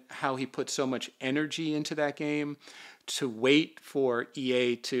understand how he put so much energy into that game to wait for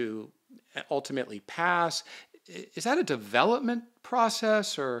EA to ultimately pass. Is that a development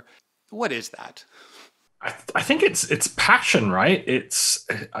process, or what is that? I think it's passion, right? It's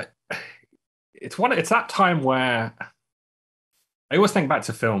that time where I always think back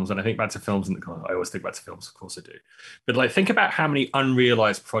to films, and I think back to films, and I always think back to films, of course I do. But like, think about how many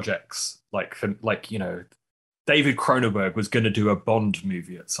unrealized projects, like David Cronenberg was going to do a Bond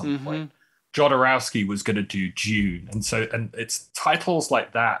movie at some point. Jodorowsky was going to do Dune, and it's titles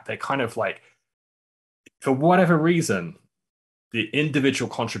like that. They're kind of like, for whatever reason, the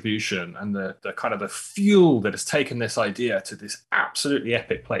individual contribution and the kind of the fuel that has taken this idea to this absolutely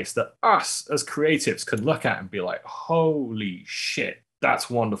epic place that us as creatives could look at and be like, holy shit, that's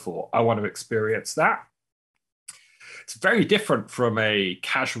wonderful. I want to experience that. It's very different from a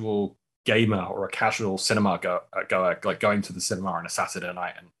casual gamer or a casual cinema goer, like going to the cinema on a Saturday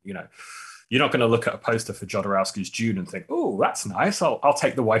night. And, you're not going to look at a poster for Jodorowsky's Dune and think, oh, that's nice. I'll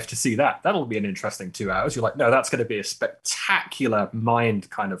take the wife to see that. That'll be an interesting 2 hours. You're like, no, that's going to be a spectacular mind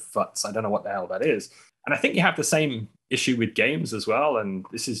kind of futz. I don't know what the hell that is. And I think you have the same issue with games as well. And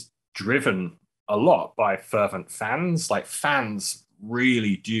this is driven a lot by fervent fans. Like, fans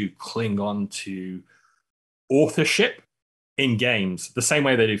really do cling on to authorship in games the same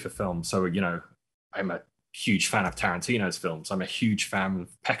way they do for films. So, I'm a huge fan of Tarantino's films. I'm a huge fan of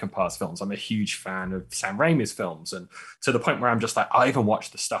Peckinpah's films. I'm a huge fan of Sam Raimi's films. And to the point where I'm just like, I even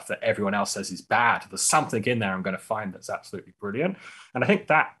watch the stuff that everyone else says is bad. There's something in there I'm going to find that's absolutely brilliant. And I think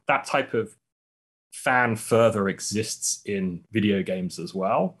that type of fan fervor exists in video games as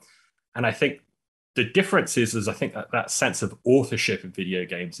well. And I think the difference is I think that sense of authorship in video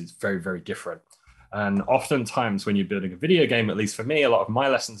games is very, very different. And oftentimes when you're building a video game, at least for me, a lot of my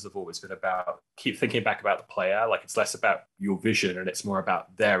lessons have always been about keep thinking back about the player. Like, it's less about your vision and it's more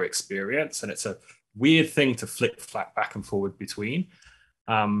about their experience. And it's a weird thing to flick flat back and forward between.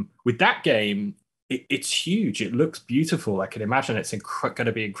 With that game, it's huge. It looks beautiful. I can imagine it's going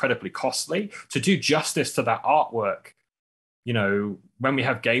to be incredibly costly to do justice to that artwork. When we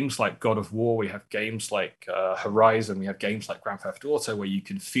have games like God of War, we have games like Horizon, we have games like Grand Theft Auto, where you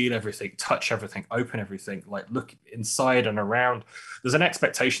can feel everything, touch everything, open everything, like look inside and around. There's an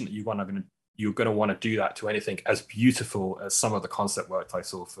expectation that you're going to want to do that to anything as beautiful as some of the concept work I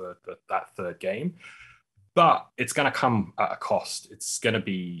saw for that third game. But it's going to come at a cost. It's going to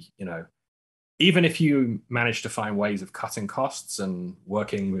be, even if you manage to find ways of cutting costs and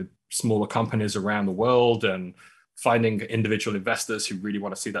working with smaller companies around the world and finding individual investors who really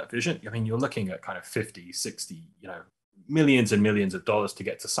want to see that vision, I mean, you're looking at kind of 50, 60, millions and millions of dollars to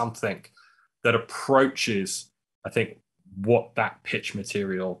get to something that approaches, I think, what that pitch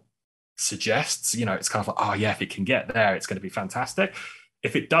material suggests. It's kind of like, oh yeah, if it can get there, it's going to be fantastic.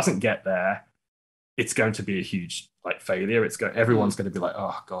 If it doesn't get there, it's going to be a huge failure. Everyone's going to be like,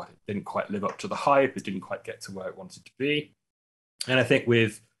 oh God, it didn't quite live up to the hype. It didn't quite get to where it wanted to be. And I think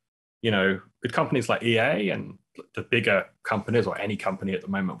with companies like EA and the bigger companies, or any company at the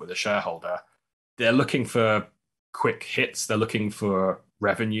moment with a shareholder, they're looking for quick hits. They're looking for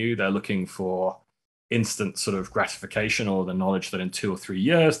revenue. They're looking for instant sort of gratification, or the knowledge that in 2 or 3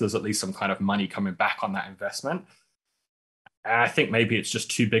 years, there's at least some kind of money coming back on that investment. And I think maybe it's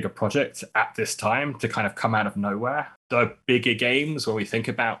just too big a project at this time to kind of come out of nowhere. The bigger games, when we think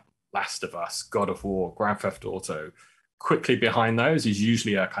about Last of Us, God of War, Grand Theft Auto, quickly behind those is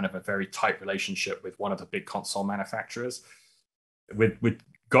usually a kind of a very tight relationship with one of the big console manufacturers. With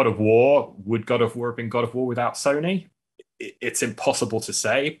God of War, would God of War have been God of War without Sony? It's impossible to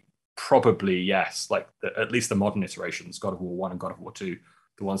say. Probably yes. At least the modern iterations, God of War 1 and God of War 2,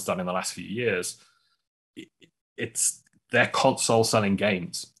 the ones done in the last few years, they're console selling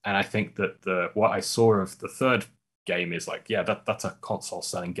games. And I think that what I saw of the third game is that's a console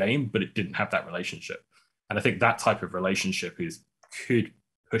selling game, but it didn't have that relationship. And I think that type of relationship could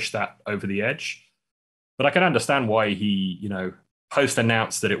push that over the edge. But I can understand why he, post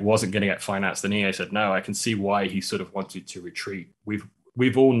announced that it wasn't going to get financed, and EA said no. I can see why he sort of wanted to retreat.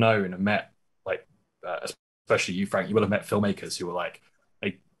 We've all known and met, especially you, Frank. You will have met filmmakers who were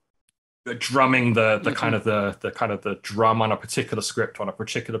drumming the kind of the drum on a particular script on a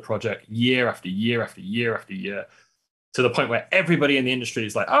particular project year after year after year after year, to the point where everybody in the industry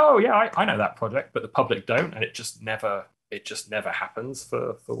is like, oh yeah, I know that project, but the public don't, and it just never happens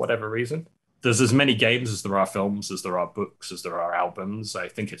for whatever reason. there's as many games as there are films, as there are books, as there are albums. I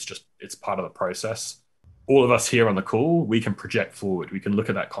think it's part of the process. All of us here on the call, we can project forward. We can look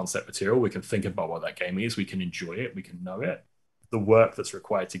at that concept material. We can think about what that game is. We can enjoy it. We can know it. The work that's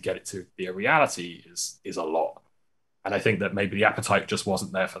required to get it to be a reality is a lot. And I think that maybe the appetite just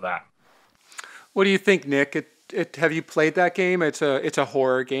wasn't there for that. What do you think, Nick? Have you played that game? It's a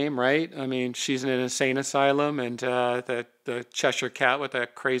horror game, right? I mean, she's in an insane asylum, and the Cheshire Cat with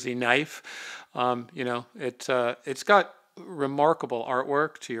that crazy knife. It's got remarkable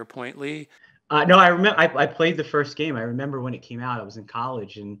artwork. To your point, Lee. No, I remember. I played the first game. I remember when it came out. I was in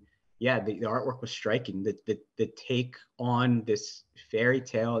college, and yeah, the artwork was striking. The take on this fairy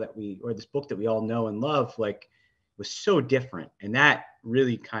tale or this book that we all know and love, like, was so different, and that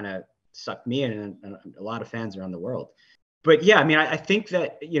really kind of sucked me in, and a lot of fans around the world. But yeah, I mean, I think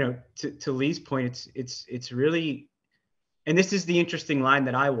that, to Lee's point, it's really, and this is the interesting line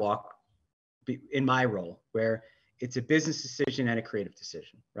that I walk in my role, where it's a business decision and a creative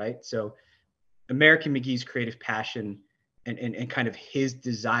decision, right? So American McGee's creative passion and kind of his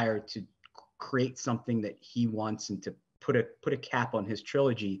desire to create something that he wants and to put a cap on his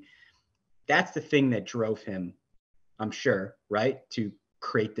trilogy, that's the thing that drove him, I'm sure, right, to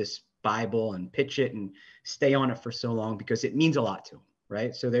create this Bible and pitch it and stay on it for so long, because it means a lot to him,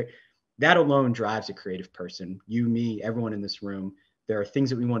 right? So that alone drives a creative person. You, me, everyone in this room, there are things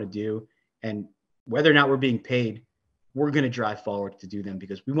that we want to do, and whether or not we're being paid, we're going to drive forward to do them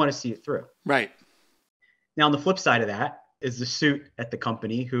because we want to see it through. Right. Now, on the flip side of that is the suit at the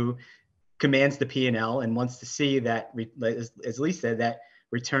company who commands the P&L and wants to see that, as Lee said, that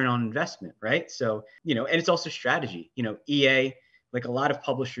return on investment, right? So, and it's also strategy. EA, like a lot of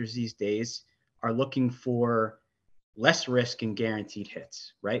publishers these days, are looking for less risk and guaranteed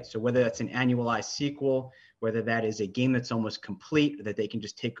hits, right? So whether that's an annualized sequel, whether that is a game that's almost complete that they can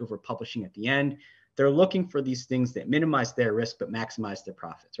just take over publishing at the end, they're looking for these things that minimize their risk but maximize their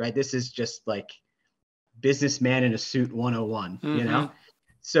profits, right? This is just like businessman in a suit 101,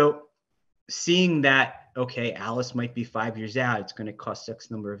 So seeing that, okay, Alice might be 5 years out, it's going to cost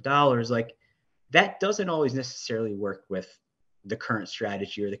X number of dollars, like that doesn't always necessarily work with the current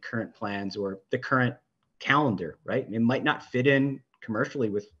strategy or the current plans or the current calendar, right? It might not fit in commercially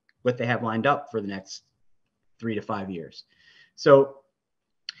with what they have lined up for the next 3 to 5 years. So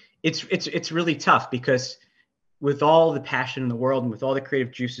it's really tough, because with all the passion in the world and with all the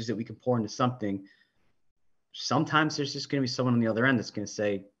creative juices that we can pour into something, sometimes there's just going to be someone on the other end that's going to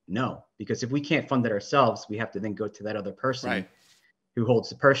say no, because if we can't fund it ourselves, we have to then go to that other person, right, who holds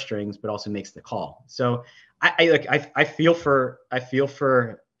the purse strings but also makes the call. So I feel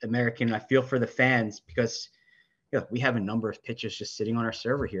for American, I feel for the fans, because we have a number of pitches just sitting on our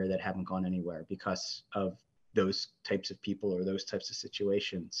server here that haven't gone anywhere because of those types of people or those types of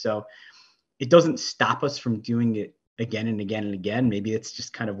situations. So it doesn't stop us from doing it again and again and again. Maybe it's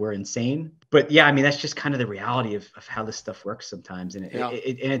just kind of, we're insane, but yeah, I mean, that's just kind of the reality of how this stuff works sometimes. And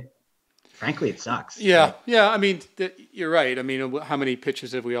it frankly, it sucks. Yeah. Like, yeah. I mean, you're right. I mean, how many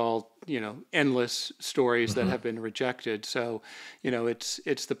pitches have we all, endless stories that have been rejected. So,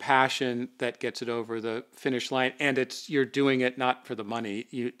 it's the passion that gets it over the finish line, and you're doing it not for the money.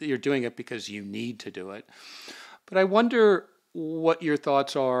 You're doing it because you need to do it. But I wonder what your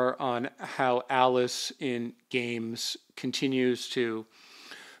thoughts are on how Alice in games continues to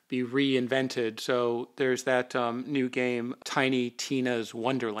be reinvented. So there's that new game, Tiny Tina's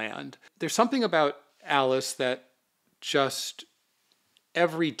Wonderland. There's something about Alice that just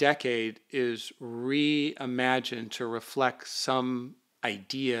every decade is reimagined to reflect some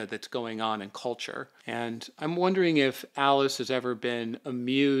idea that's going on in culture. And I'm wondering if Alice has ever been a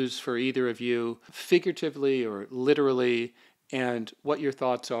muse for either of you, figuratively or literally, and what your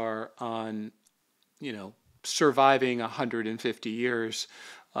thoughts are on, surviving 150 years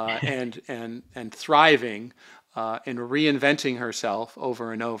and thriving and reinventing herself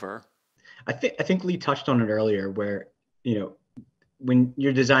over and over. I think Lee touched on it earlier, where when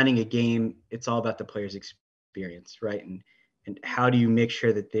you're designing a game, it's all about the player's experience, right? And how do you make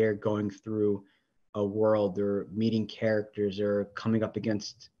sure that they're going through a world or meeting characters or coming up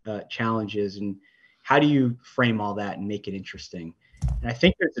against challenges, and how do you frame all that and make it interesting? And I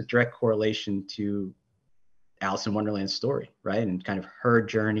think there's a direct correlation to Alice in Wonderland's story, right? And kind of her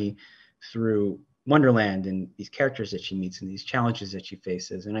journey through Wonderland and these characters that she meets and these challenges that she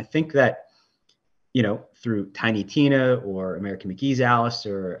faces. And I think that, through Tiny Tina or American McGee's Alice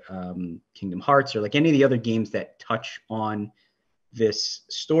or Kingdom Hearts or like any of the other games that touch on this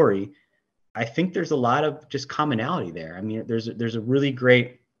story, I think there's a lot of just commonality there. I mean, there's a really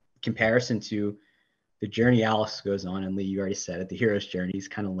great comparison to the journey Alice goes on. And Lee, you already said it, the hero's journey is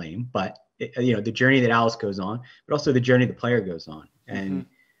kind of lame, but the journey that Alice goes on, but also the journey the player goes on. And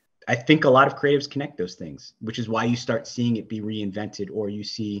I think a lot of creatives connect those things, which is why you start seeing it be reinvented, or you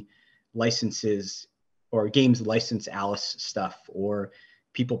see licenses or games license Alice stuff, or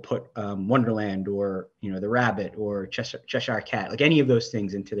people put Wonderland or, the Rabbit or Cheshire Cat, like any of those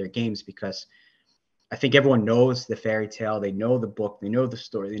things into their games, because I think everyone knows the fairy tale, they know the book, they know the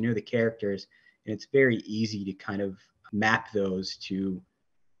story, they know the characters, and it's very easy to kind of map those to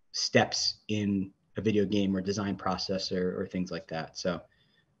steps in a video game or design process or things like that. So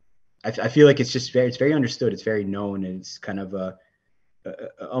I feel like it's very understood, it's very known, and it's kind of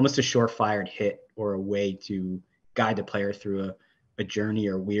almost a surefire hit, or a way to guide the player through a journey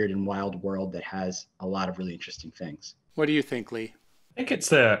or weird and wild world that has a lot of really interesting things. What do you think, Lee? I think it's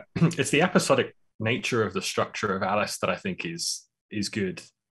the episodic nature of the structure of Alice that I think is good.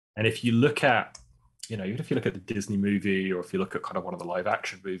 And if you look at, even if you look at the Disney movie, or if you look at kind of one of the live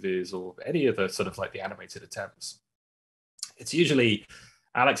action movies, or any of the sort of like the animated attempts, it's usually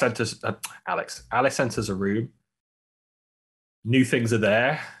Alice enters a room, new things are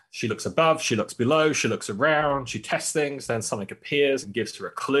there, she looks above, she looks below, she looks around, she tests things, then something appears and gives her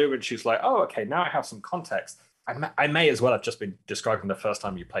a clue, and she's like, oh, okay, now I have some context. I may as well have just been describing the first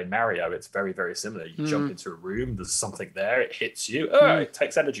time you play Mario. It's very, very similar. You jump into a room, there's something there, it hits you, it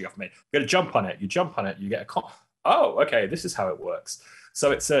takes energy off me. You got to jump on it, you jump on it, you get oh, okay, this is how it works.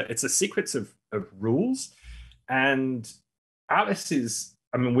 So it's a sequence of rules, and Alice is,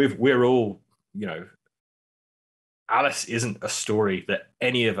 we're all, Alice isn't a story that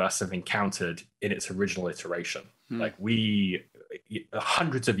any of us have encountered in its original iteration. Like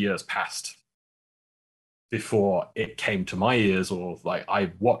hundreds of years passed before it came to my ears, or like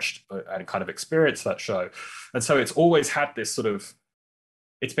I watched and kind of experienced that show. And so it's always had this sort of,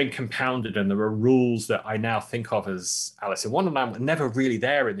 it's been compounded, and there are rules that I now think of as Alice in Wonderland were never really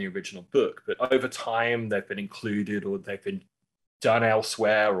there in the original book, but over time they've been included, or they've been done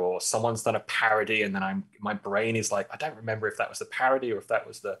elsewhere, or someone's done a parody, and then my brain is like, I don't remember if that was the parody or if that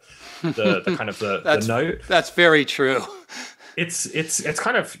was the kind of the note. That's very true. It's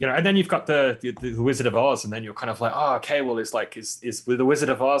kind of, and then you've got the Wizard of Oz, and then you're kind of like, oh, okay, well, it's like is with the Wizard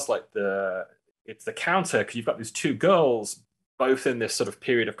of Oz like it's the counter, because you've got these two girls both in this sort of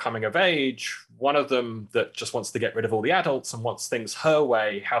period of coming of age. One of them that just wants to get rid of all the adults and wants things her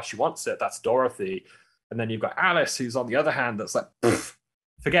way, how she wants it. That's Dorothy. And then you've got Alice, who's on the other hand, that's like,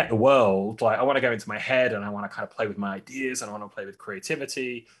 forget the world. Like, I want to go into my head, and I want to kind of play with my ideas, and I want to play with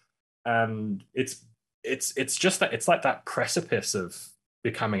creativity. And it's just that, it's like that precipice of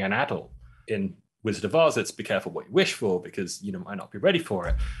becoming an adult. In Wizard of Oz, it's be careful what you wish for, because you might not be ready for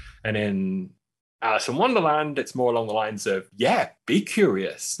it. And in Alice in Wonderland, it's more along the lines of, be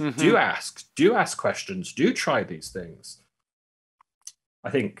curious, do ask questions, do try these things.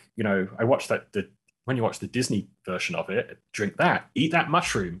 I think, I watched when you watch the Disney version of it, drink that, eat that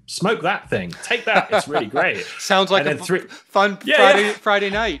mushroom, smoke that thing, take that. It's really great. Sounds like fun Friday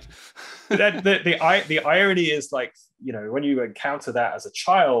night. The irony is, like, when you encounter that as a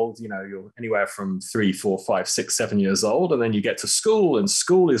child, you're anywhere from 3, 4, 5, 6, 7 years old, and then you get to school, and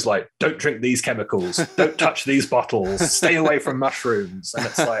school is like, don't drink these chemicals, don't touch these bottles, stay away from mushrooms. And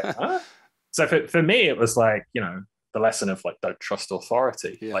it's like, huh? So for me, it was like, the lesson of like, don't trust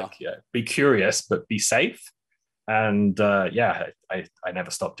authority. Be curious, but be safe. And I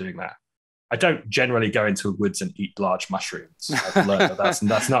never stopped doing that. I don't generally go into woods and eat large mushrooms. I've learned that's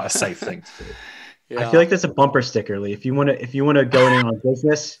not a safe thing to do. Yeah. I feel like that's a bumper sticker, Lee. If you want to go in on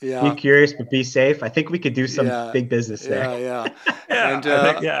business, be curious but be safe. I think we could do some big business there. And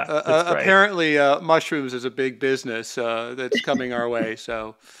apparently, mushrooms is a big business that's coming our way.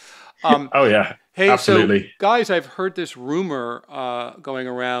 So. Hey, absolutely. So guys, I've heard this rumor going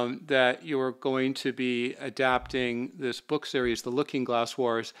around that you're going to be adapting this book series, The Looking Glass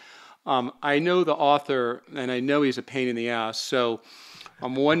Wars. I know the author, and I know he's a pain in the ass, so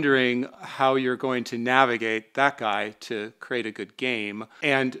I'm wondering how you're going to navigate that guy to create a good game.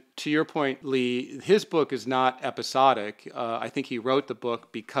 And to your point, Lee, his book is not episodic. I think he wrote the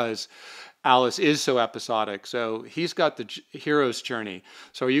book because Alice is so episodic. So he's got the hero's journey.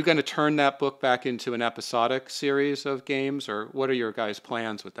 So are you going to turn that book back into an episodic series of games, or what are your guys'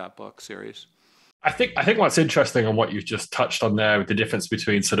 plans with that book series? I think what's interesting on what you've just touched on there, with the difference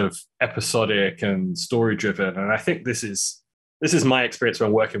between sort of episodic and story driven, and I think this is my experience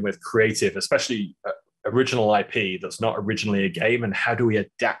when working with creative, especially original IP that's not originally a game, and how do we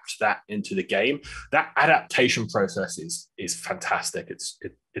adapt that into the game? That adaptation process is fantastic.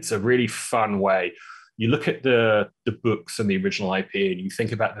 It's a really fun way. You look at the books and the original IP, and you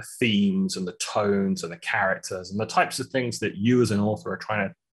think about the themes and the tones and the characters and the types of things that you as an author are trying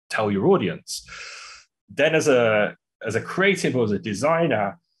to tell your audience. Then as a creative or as a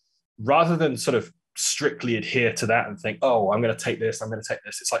designer, rather than sort of strictly adhere to that and think, oh, I'm going to take this,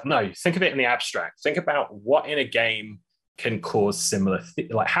 it's like, no, think of it in the abstract. Think about what in a game can cause similar,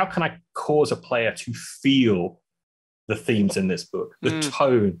 like how can I cause a player to feel the themes in this book, the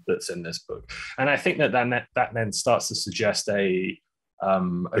tone that's in this book. And I think that then starts to suggest a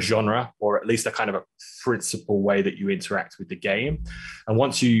genre, or at least a kind of a principal way that you interact with the game. And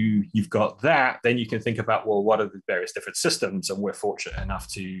once you've got that, then you can think about, well, what are the various different systems? And we're fortunate enough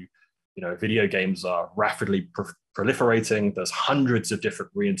to, video games are rapidly proliferating. There's hundreds of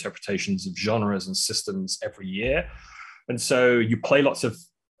different reinterpretations of genres and systems every year. And so you play lots of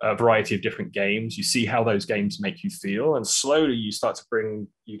a variety of different games. You see how those games make you feel. And slowly you start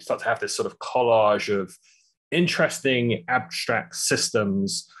to have this sort of collage of interesting abstract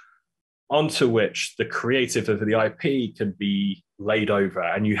systems onto which the creative of the IP can be laid over.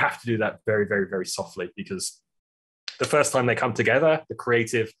 And you have to do that very, very, very softly, because the first time they come together, the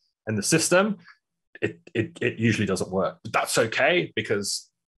creative and the system, it usually doesn't work. But that's okay, because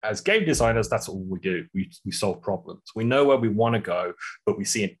as game designers, that's all we do. We solve problems. We know where we want to go, but we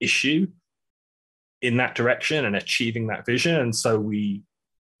see an issue in that direction and achieving that vision. And so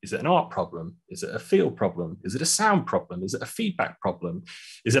is it an art problem? Is it a feel problem? Is it a sound problem? Is it a feedback problem?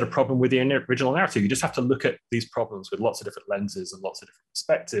 Is it a problem with the original narrative? You just have to look at these problems with lots of different lenses and lots of different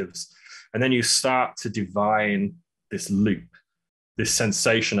perspectives. And then you start to divine this loop, this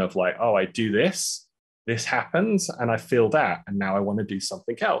sensation of like, oh, I do this happens, and I feel that, and now I want to do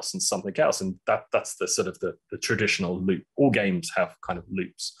something else and something else. And that's the sort of the traditional loop. All games have kind of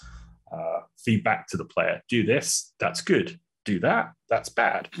loops. Feedback to the player. Do this, that's good. Do that, that's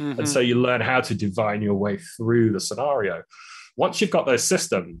bad. Mm-hmm. And so you learn how to divine your way through the scenario. Once you've got those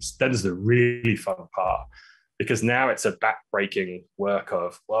systems, then there's the really fun part, because now it's a back-breaking work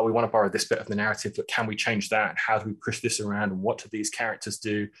of, well, we want to borrow this bit of the narrative, but can we change that? How do we push this around? And what do these characters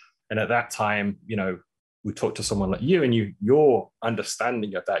do? And at that time, we talk to someone like you, and your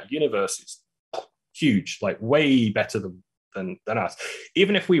understanding of that universe is huge, like way better than us.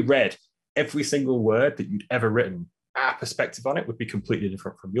 Even if we read every single word that you'd ever written, our perspective on it would be completely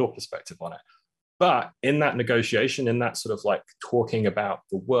different from your perspective on it. But in that negotiation, in that sort of like talking about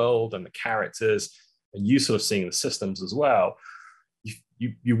the world and the characters, and you sort of seeing the systems as well,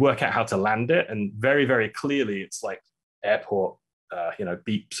 you work out how to land it. And very, very clearly, it's like airport,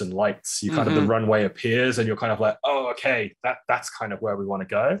 beeps and lights. You kind of, the runway appears, and you're kind of like, oh, okay, that's kind of where we want to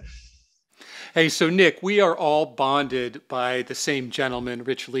go. Hey, so Nick, we are all bonded by the same gentleman,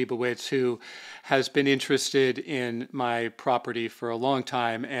 Rich Leibowitz, who has been interested in my property for a long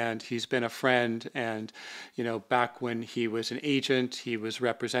time, and he's been a friend. And, back when he was an agent, he was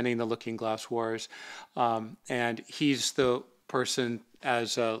representing the Looking Glass Wars. And he's the person,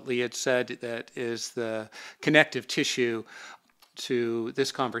 as Lee had said, that is the connective tissue to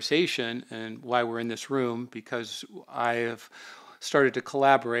this conversation and why we're in this room, because I have started to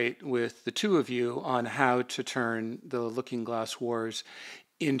collaborate with the two of you on how to turn the Looking Glass Wars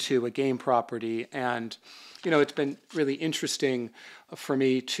into a game property. And, it's been really interesting for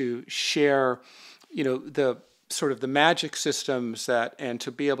me to share, the sort of the magic systems and to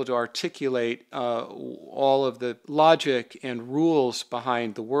be able to articulate all of the logic and rules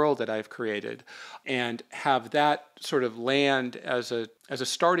behind the world that I've created, and have that sort of land as a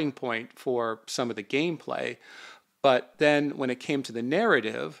starting point for some of the gameplay. But then when it came to the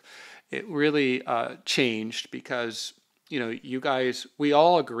narrative, it really changed, because, you guys, we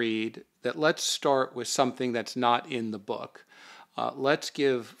all agreed that let's start with something that's not in the book. Let's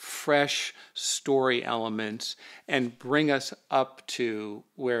give fresh story elements and bring us up to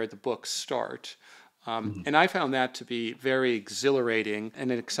where the books start. And I found that to be very exhilarating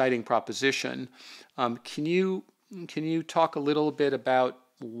and an exciting proposition. Can you talk a little bit about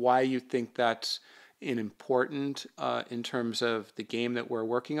why you think that's important in terms of the game that we're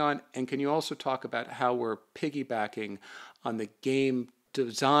working on? And can you also talk about how we're piggybacking on the game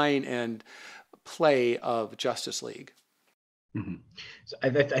design and play of Justice League? Mm-hmm. So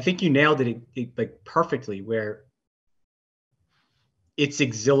I think you nailed it like perfectly, where it's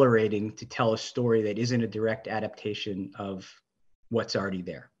exhilarating to tell a story that isn't a direct adaptation of what's already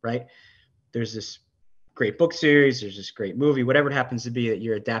there, right? There's this great book series, there's this great movie, whatever it happens to be that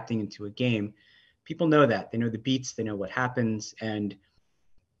you're adapting into a game. People know that. They know the beats, they know what happens, and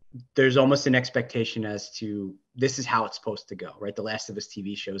there's almost an expectation as to this is how it's supposed to go, right? The Last of Us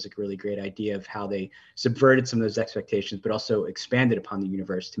TV show is a really great idea of how they subverted some of those expectations, but also expanded upon the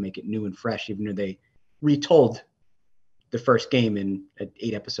universe to make it new and fresh, even though they retold the first game in an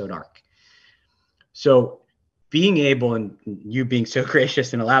 8-episode arc. So being able, and you being so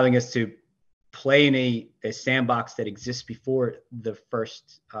gracious and allowing us to play in a sandbox that exists before the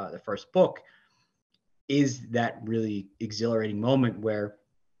first book, is that really exhilarating moment where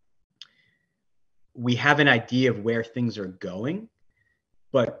we have an idea of where things are going,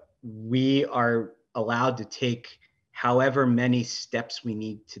 but we are allowed to take however many steps we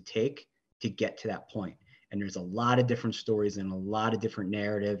need to take to get to that point. And there's a lot of different stories and a lot of different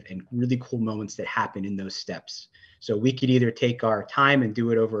narrative and really cool moments that happen in those steps. So we could either take our time and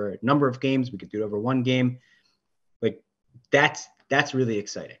do it over a number of games. We could do it over one game. Like that's really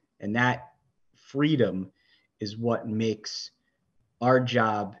exciting. And that freedom is what makes our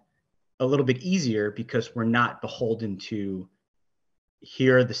job a little bit easier, because we're not beholden to,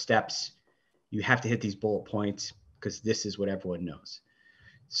 here are the steps. You have to hit these bullet points because this is what everyone knows.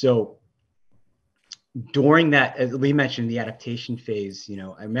 So during that, as we mentioned, the adaptation phase,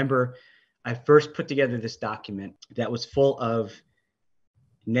 I remember I first put together this document that was full of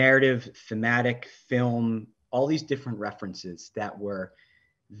narrative, thematic, film, all these different references that were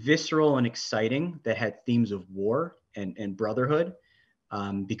visceral and exciting, that had themes of war and brotherhood,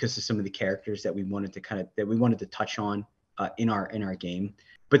 because of some of the characters that we wanted to touch on in our game.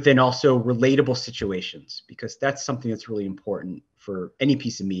 But then also relatable situations, because that's something that's really important for any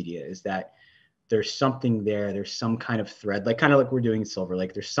piece of media, is that there's something there, there's some kind of thread, kind of like we're doing in Silver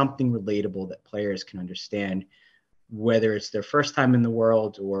Lake. There's something relatable that players can understand, whether it's their first time in the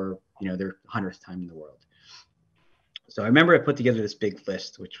world or their 100th time in the world. So I remember I put together this big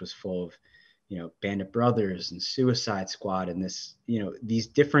list, which was full of Band of Brothers and Suicide Squad, and this these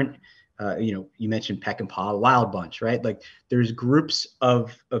different you mentioned Peck and Paw, Wild Bunch, right? Like there's groups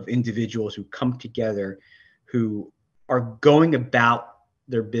of individuals who come together, who are going about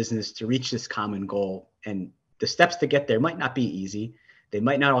their business to reach this common goal. And the steps to get there might not be easy. They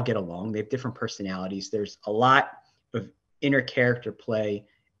might not all get along. They have different personalities. There's a lot of inner character play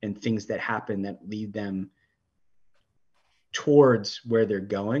and things that happen that lead them towards where they're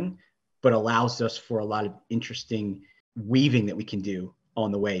going, but allows us for a lot of interesting weaving that we can do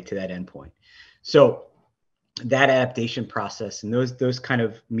on the way to that endpoint. So that adaptation process and those kind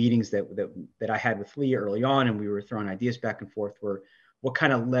of meetings that I had with Lee early on, and we were throwing ideas back and forth, were what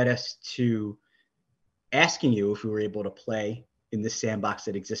kind of led us to asking you if we were able to play in this sandbox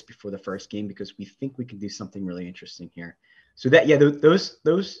that exists before the first game, because we think we can do something really interesting here. So that,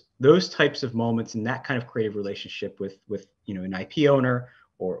 those types of moments and that kind of creative relationship with an IP owner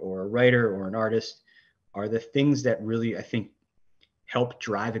or a writer or an artist are the things that really, I think, help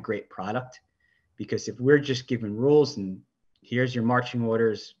drive a great product. Because if we're just given rules and here's your marching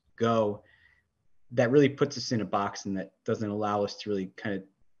orders, go, that really puts us in a box, and that doesn't allow us to really kind of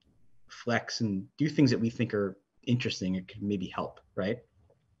flex and do things that we think are interesting and could maybe help, right?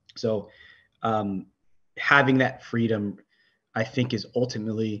 So having that freedom, I think, is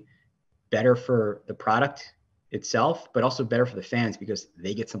ultimately better for the product itself, but also better for the fans, because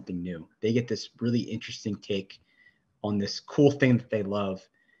they get something new. They get this really interesting take on this cool thing that they love,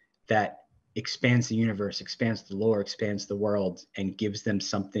 that expands the universe, expands the lore, expands the world, and gives them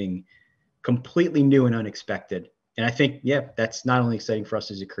something completely new and unexpected. And I think, that's not only exciting for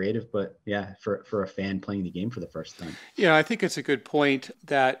us as a creative, but for a fan playing the game for the first time. Yeah, I think it's a good point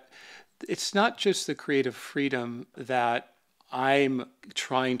that it's not just the creative freedom that I'm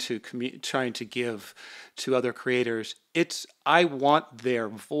trying to give to other creators. I want their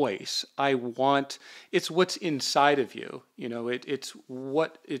voice. It's what's inside of you. It's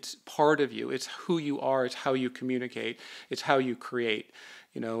part of you. It's who you are. It's how you communicate. It's how you create.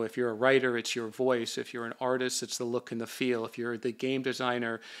 If you're a writer, it's your voice. If you're an artist, it's the look and the feel. If you're the game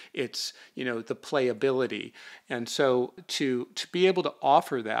designer, it's, the playability. And so to be able to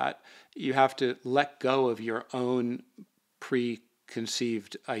offer that, you have to let go of your own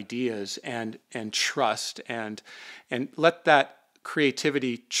preconceived ideas and trust and let that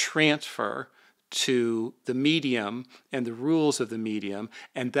creativity transfer to the medium and the rules of the medium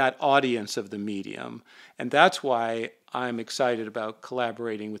and that audience of the medium. And that's why I'm excited about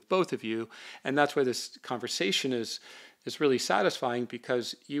collaborating with both of you. And that's why this conversation is really satisfying,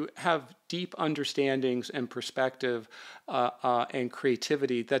 because you have deep understandings and perspective and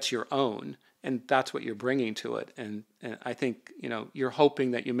creativity that's your own. And that's what you're bringing to it. And I think, you're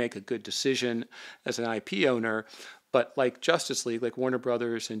hoping that you make a good decision as an IP owner, but like Justice League, like Warner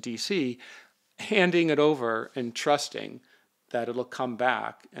Brothers and DC, handing it over and trusting that it'll come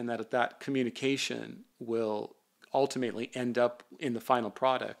back and that communication will ultimately end up in the final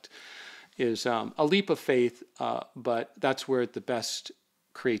product is a leap of faith, but that's where the best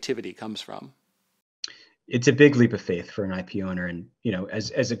creativity comes from. It's a big leap of faith for an IP owner. And,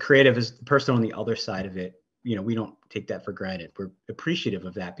 as a creative, as the person on the other side of it, we don't take that for granted. We're appreciative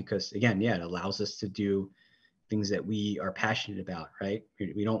of that because, again, yeah, it allows us to do things that we are passionate about, right?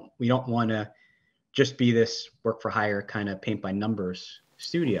 We don't want to just be this work for hire kind of paint by numbers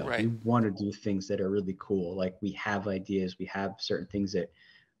studio. Right. We want to do things that are really cool. Like, we have ideas, we have certain things that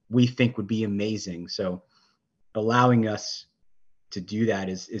we think would be amazing. So allowing us to do that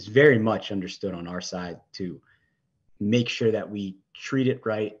is very much understood on our side, to make sure that we treat it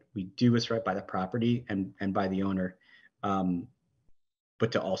right, we do what's right by the property and by the owner,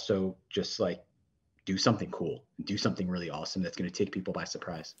 but to also just like do something cool, do something really awesome that's going to take people by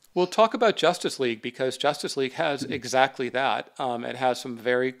surprise. We'll talk about Justice League, because Justice League has exactly that. It has some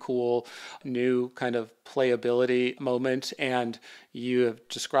very cool new kind of playability moments, and you have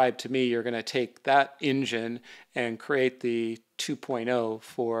described to me you're going to take that engine and create the 2.0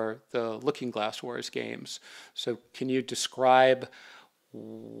 for the Looking Glass Wars games. So can you describe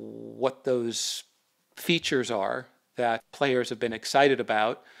what those features are that players have been excited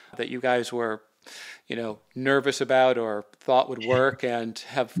about, that you guys were nervous about or thought would work and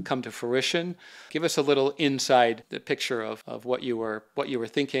have come to fruition? Give us a little inside the picture of what you were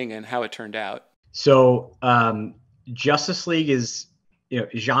thinking and how it turned out. So Justice League is,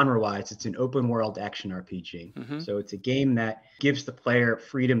 genre-wise, it's an open world action RPG. Mm-hmm. So it's a game that gives the player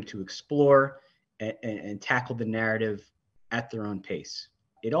freedom to explore and tackle the narrative at their own pace.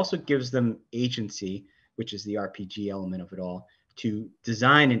 It also gives them agency, which is the RPG element of it all, to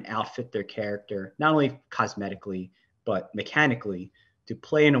design and outfit their character, not only cosmetically, but mechanically, to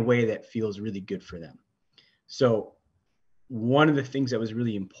play in a way that feels really good for them. So one of the things that was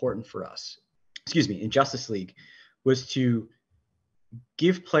really important for us, in Justice League, was to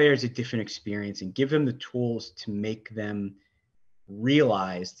give players a different experience and give them the tools to make them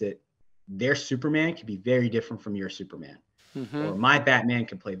realize that their Superman can be very different from your Superman. Mm-hmm. Or my Batman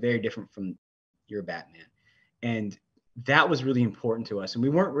can play very different from your Batman. And that was really important to us, and we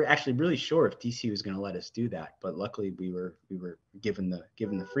weren't actually really sure if DC was going to let us do that, but luckily we were given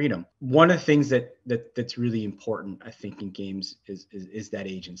the freedom. One of the things that's really important, I think, in games is that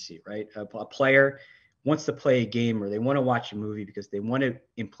agency, right? A player wants to play a game, or they want to watch a movie because they want to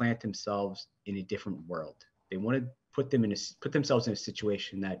implant themselves in a different world. They want to put themselves in a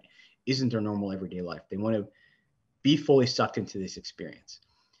situation that isn't their normal everyday life. They want to be fully sucked into this experience.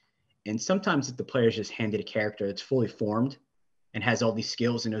 And sometimes if the player is just handed a character that's fully formed and has all these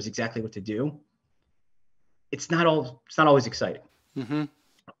skills and knows exactly what to do, it's not always exciting. Mm-hmm.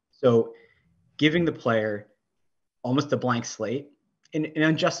 So giving the player almost a blank slate, and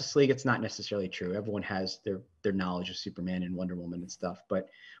in Justice League, it's not necessarily true. Everyone has their knowledge of Superman and Wonder Woman and stuff, but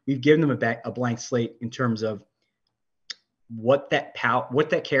we've given them a blank slate in terms of what that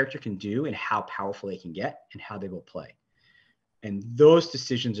character can do and how powerful they can get and how they will play. And those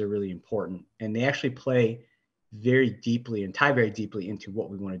decisions are really important. And they actually play very deeply and tie very deeply into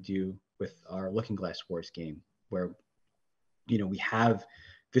what we want to do with our Looking Glass Wars game, where, we have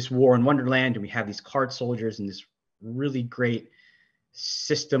this war in Wonderland and we have these card soldiers and this really great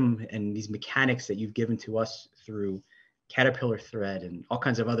system and these mechanics that you've given to us through Caterpillar Thread and all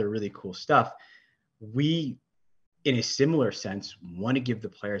kinds of other really cool stuff. We, in a similar sense, want to give the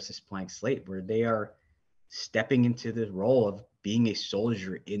players this blank slate where they are stepping into the role of being a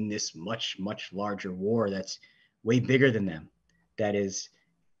soldier in this much, much larger war that's way bigger than them, that is,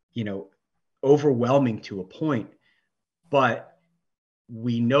 overwhelming to a point. But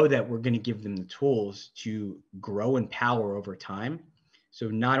we know that we're going to give them the tools to grow in power over time. So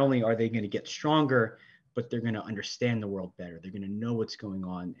not only are they going to get stronger, but they're going to understand the world better. They're going to know what's going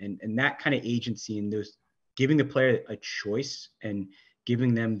on. And that kind of agency and those, giving the player a choice and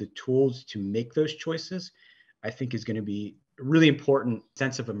giving them the tools to make those choices, I think is going to be a really important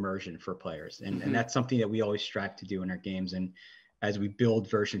sense of immersion for players. And that's something that we always strive to do in our games. And as we build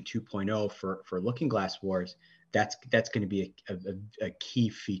version 2.0 for Looking Glass Wars, that's going to be a key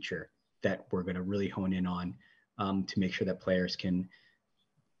feature that we're going to really hone in on, to make sure that players can,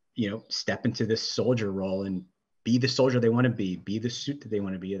 step into this soldier role and be the soldier they want to be the suit that they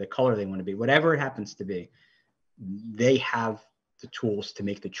want to be, the color they want to be, whatever it happens to be. They have the tools to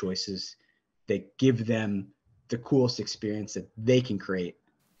make the choices that give them the coolest experience that they can create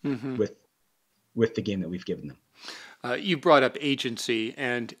with the game that we've given them. You brought up agency,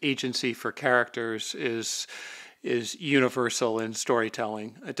 and agency for characters is universal in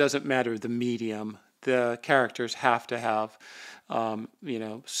storytelling. It doesn't matter the medium. The characters have to have,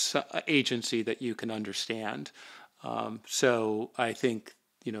 agency that you can understand. So I think,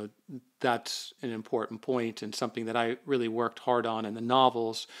 that's an important point and something that I really worked hard on in the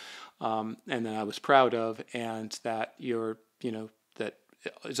novels, and that I was proud of, and that that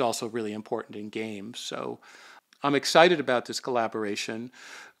is also really important in games. So I'm excited about this collaboration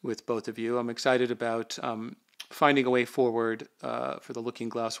with both of you. I'm excited about finding a way forward for the Looking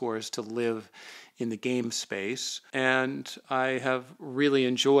Glass Wars to live in the game space. And I have really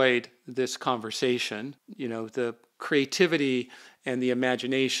enjoyed this conversation. You know, the creativity and the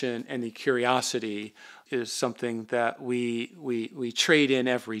imagination and the curiosity is something that we trade in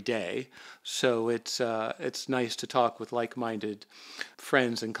every day. So it's nice to talk with like-minded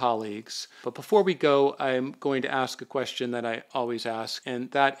friends and colleagues. But before we go, I'm going to ask a question that I always ask, and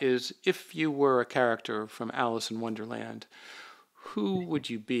that is, if you were a character from Alice in Wonderland, who would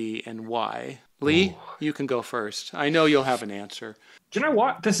you be and why? Lee, you can go first. I know you'll have an answer. Do you know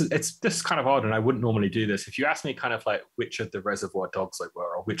what? This is kind of odd, and I wouldn't normally do this. If you asked me kind of like which of the Reservoir Dogs I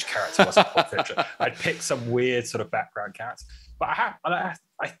were, or which character was in Pulp Fiction, I'd pick some weird sort of background character. But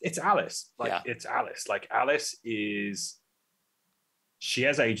it's Alice. It's Alice. Like Alice she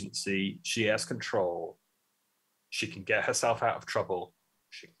has agency, she has control, she can get herself out of trouble,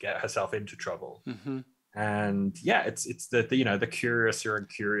 she can get herself into trouble. Mm-hmm. And yeah, it's the the curiouser and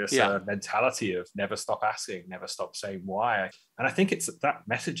curiouser mentality of never stop asking, never stop saying why. And I think that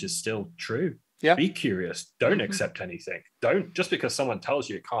message is still true. Yeah. Be curious. Don't accept anything. Don't, just because someone tells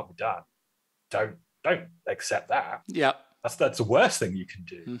you it can't be done, don't accept that. Yeah. That's the worst thing you can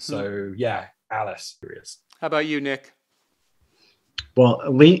do. Mm-hmm. So yeah, Alice. Curious. How about you, Nick? Well,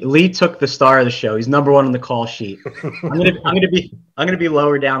 Lee took the star of the show. He's number one on the call sheet. I'm gonna be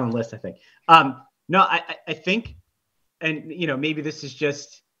lower down on the list, I think. No, I think, and maybe this is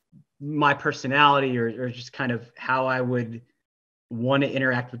just my personality or just kind of how I would want to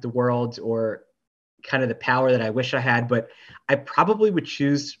interact with the world, or kind of the power that I wish I had, but I probably would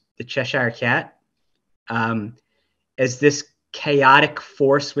choose the Cheshire Cat as this chaotic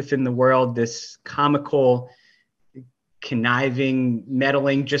force within the world, this comical, conniving,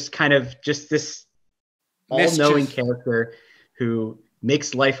 meddling, just this all-knowing character who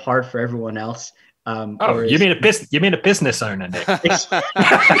makes life hard for everyone else. You mean a business owner, Nick? It's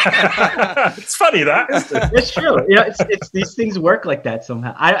funny that. It's true. It's these things work like that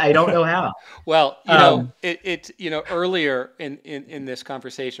somehow. I don't know how. Well, earlier in this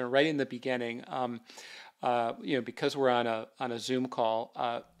conversation, right in the beginning, because we're on a Zoom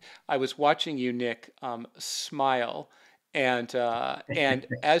call, I was watching you, Nick, smile. And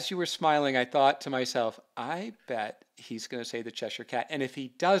as you were smiling, I thought to myself, I bet he's going to say the Cheshire Cat. And if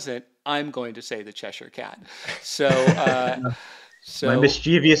he doesn't, I'm going to say the Cheshire Cat. So my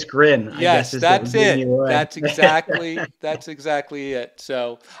mischievous grin. Yes, that's it. That's exactly it.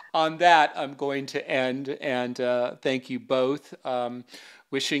 So on that, I'm going to end, and thank you both.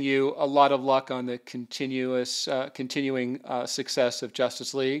 Wishing you a lot of luck on the continuing success of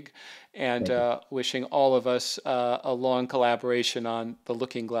Justice League, and wishing all of us a long collaboration on the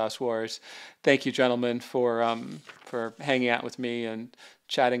Looking Glass Wars. Thank you, gentlemen, for hanging out with me and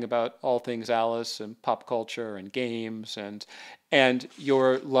chatting about all things Alice and pop culture and games and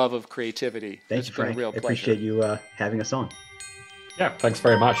your love of creativity. Thanks, Frank. I appreciate you having us on. Yeah, thanks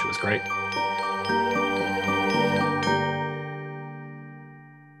very much. It was great.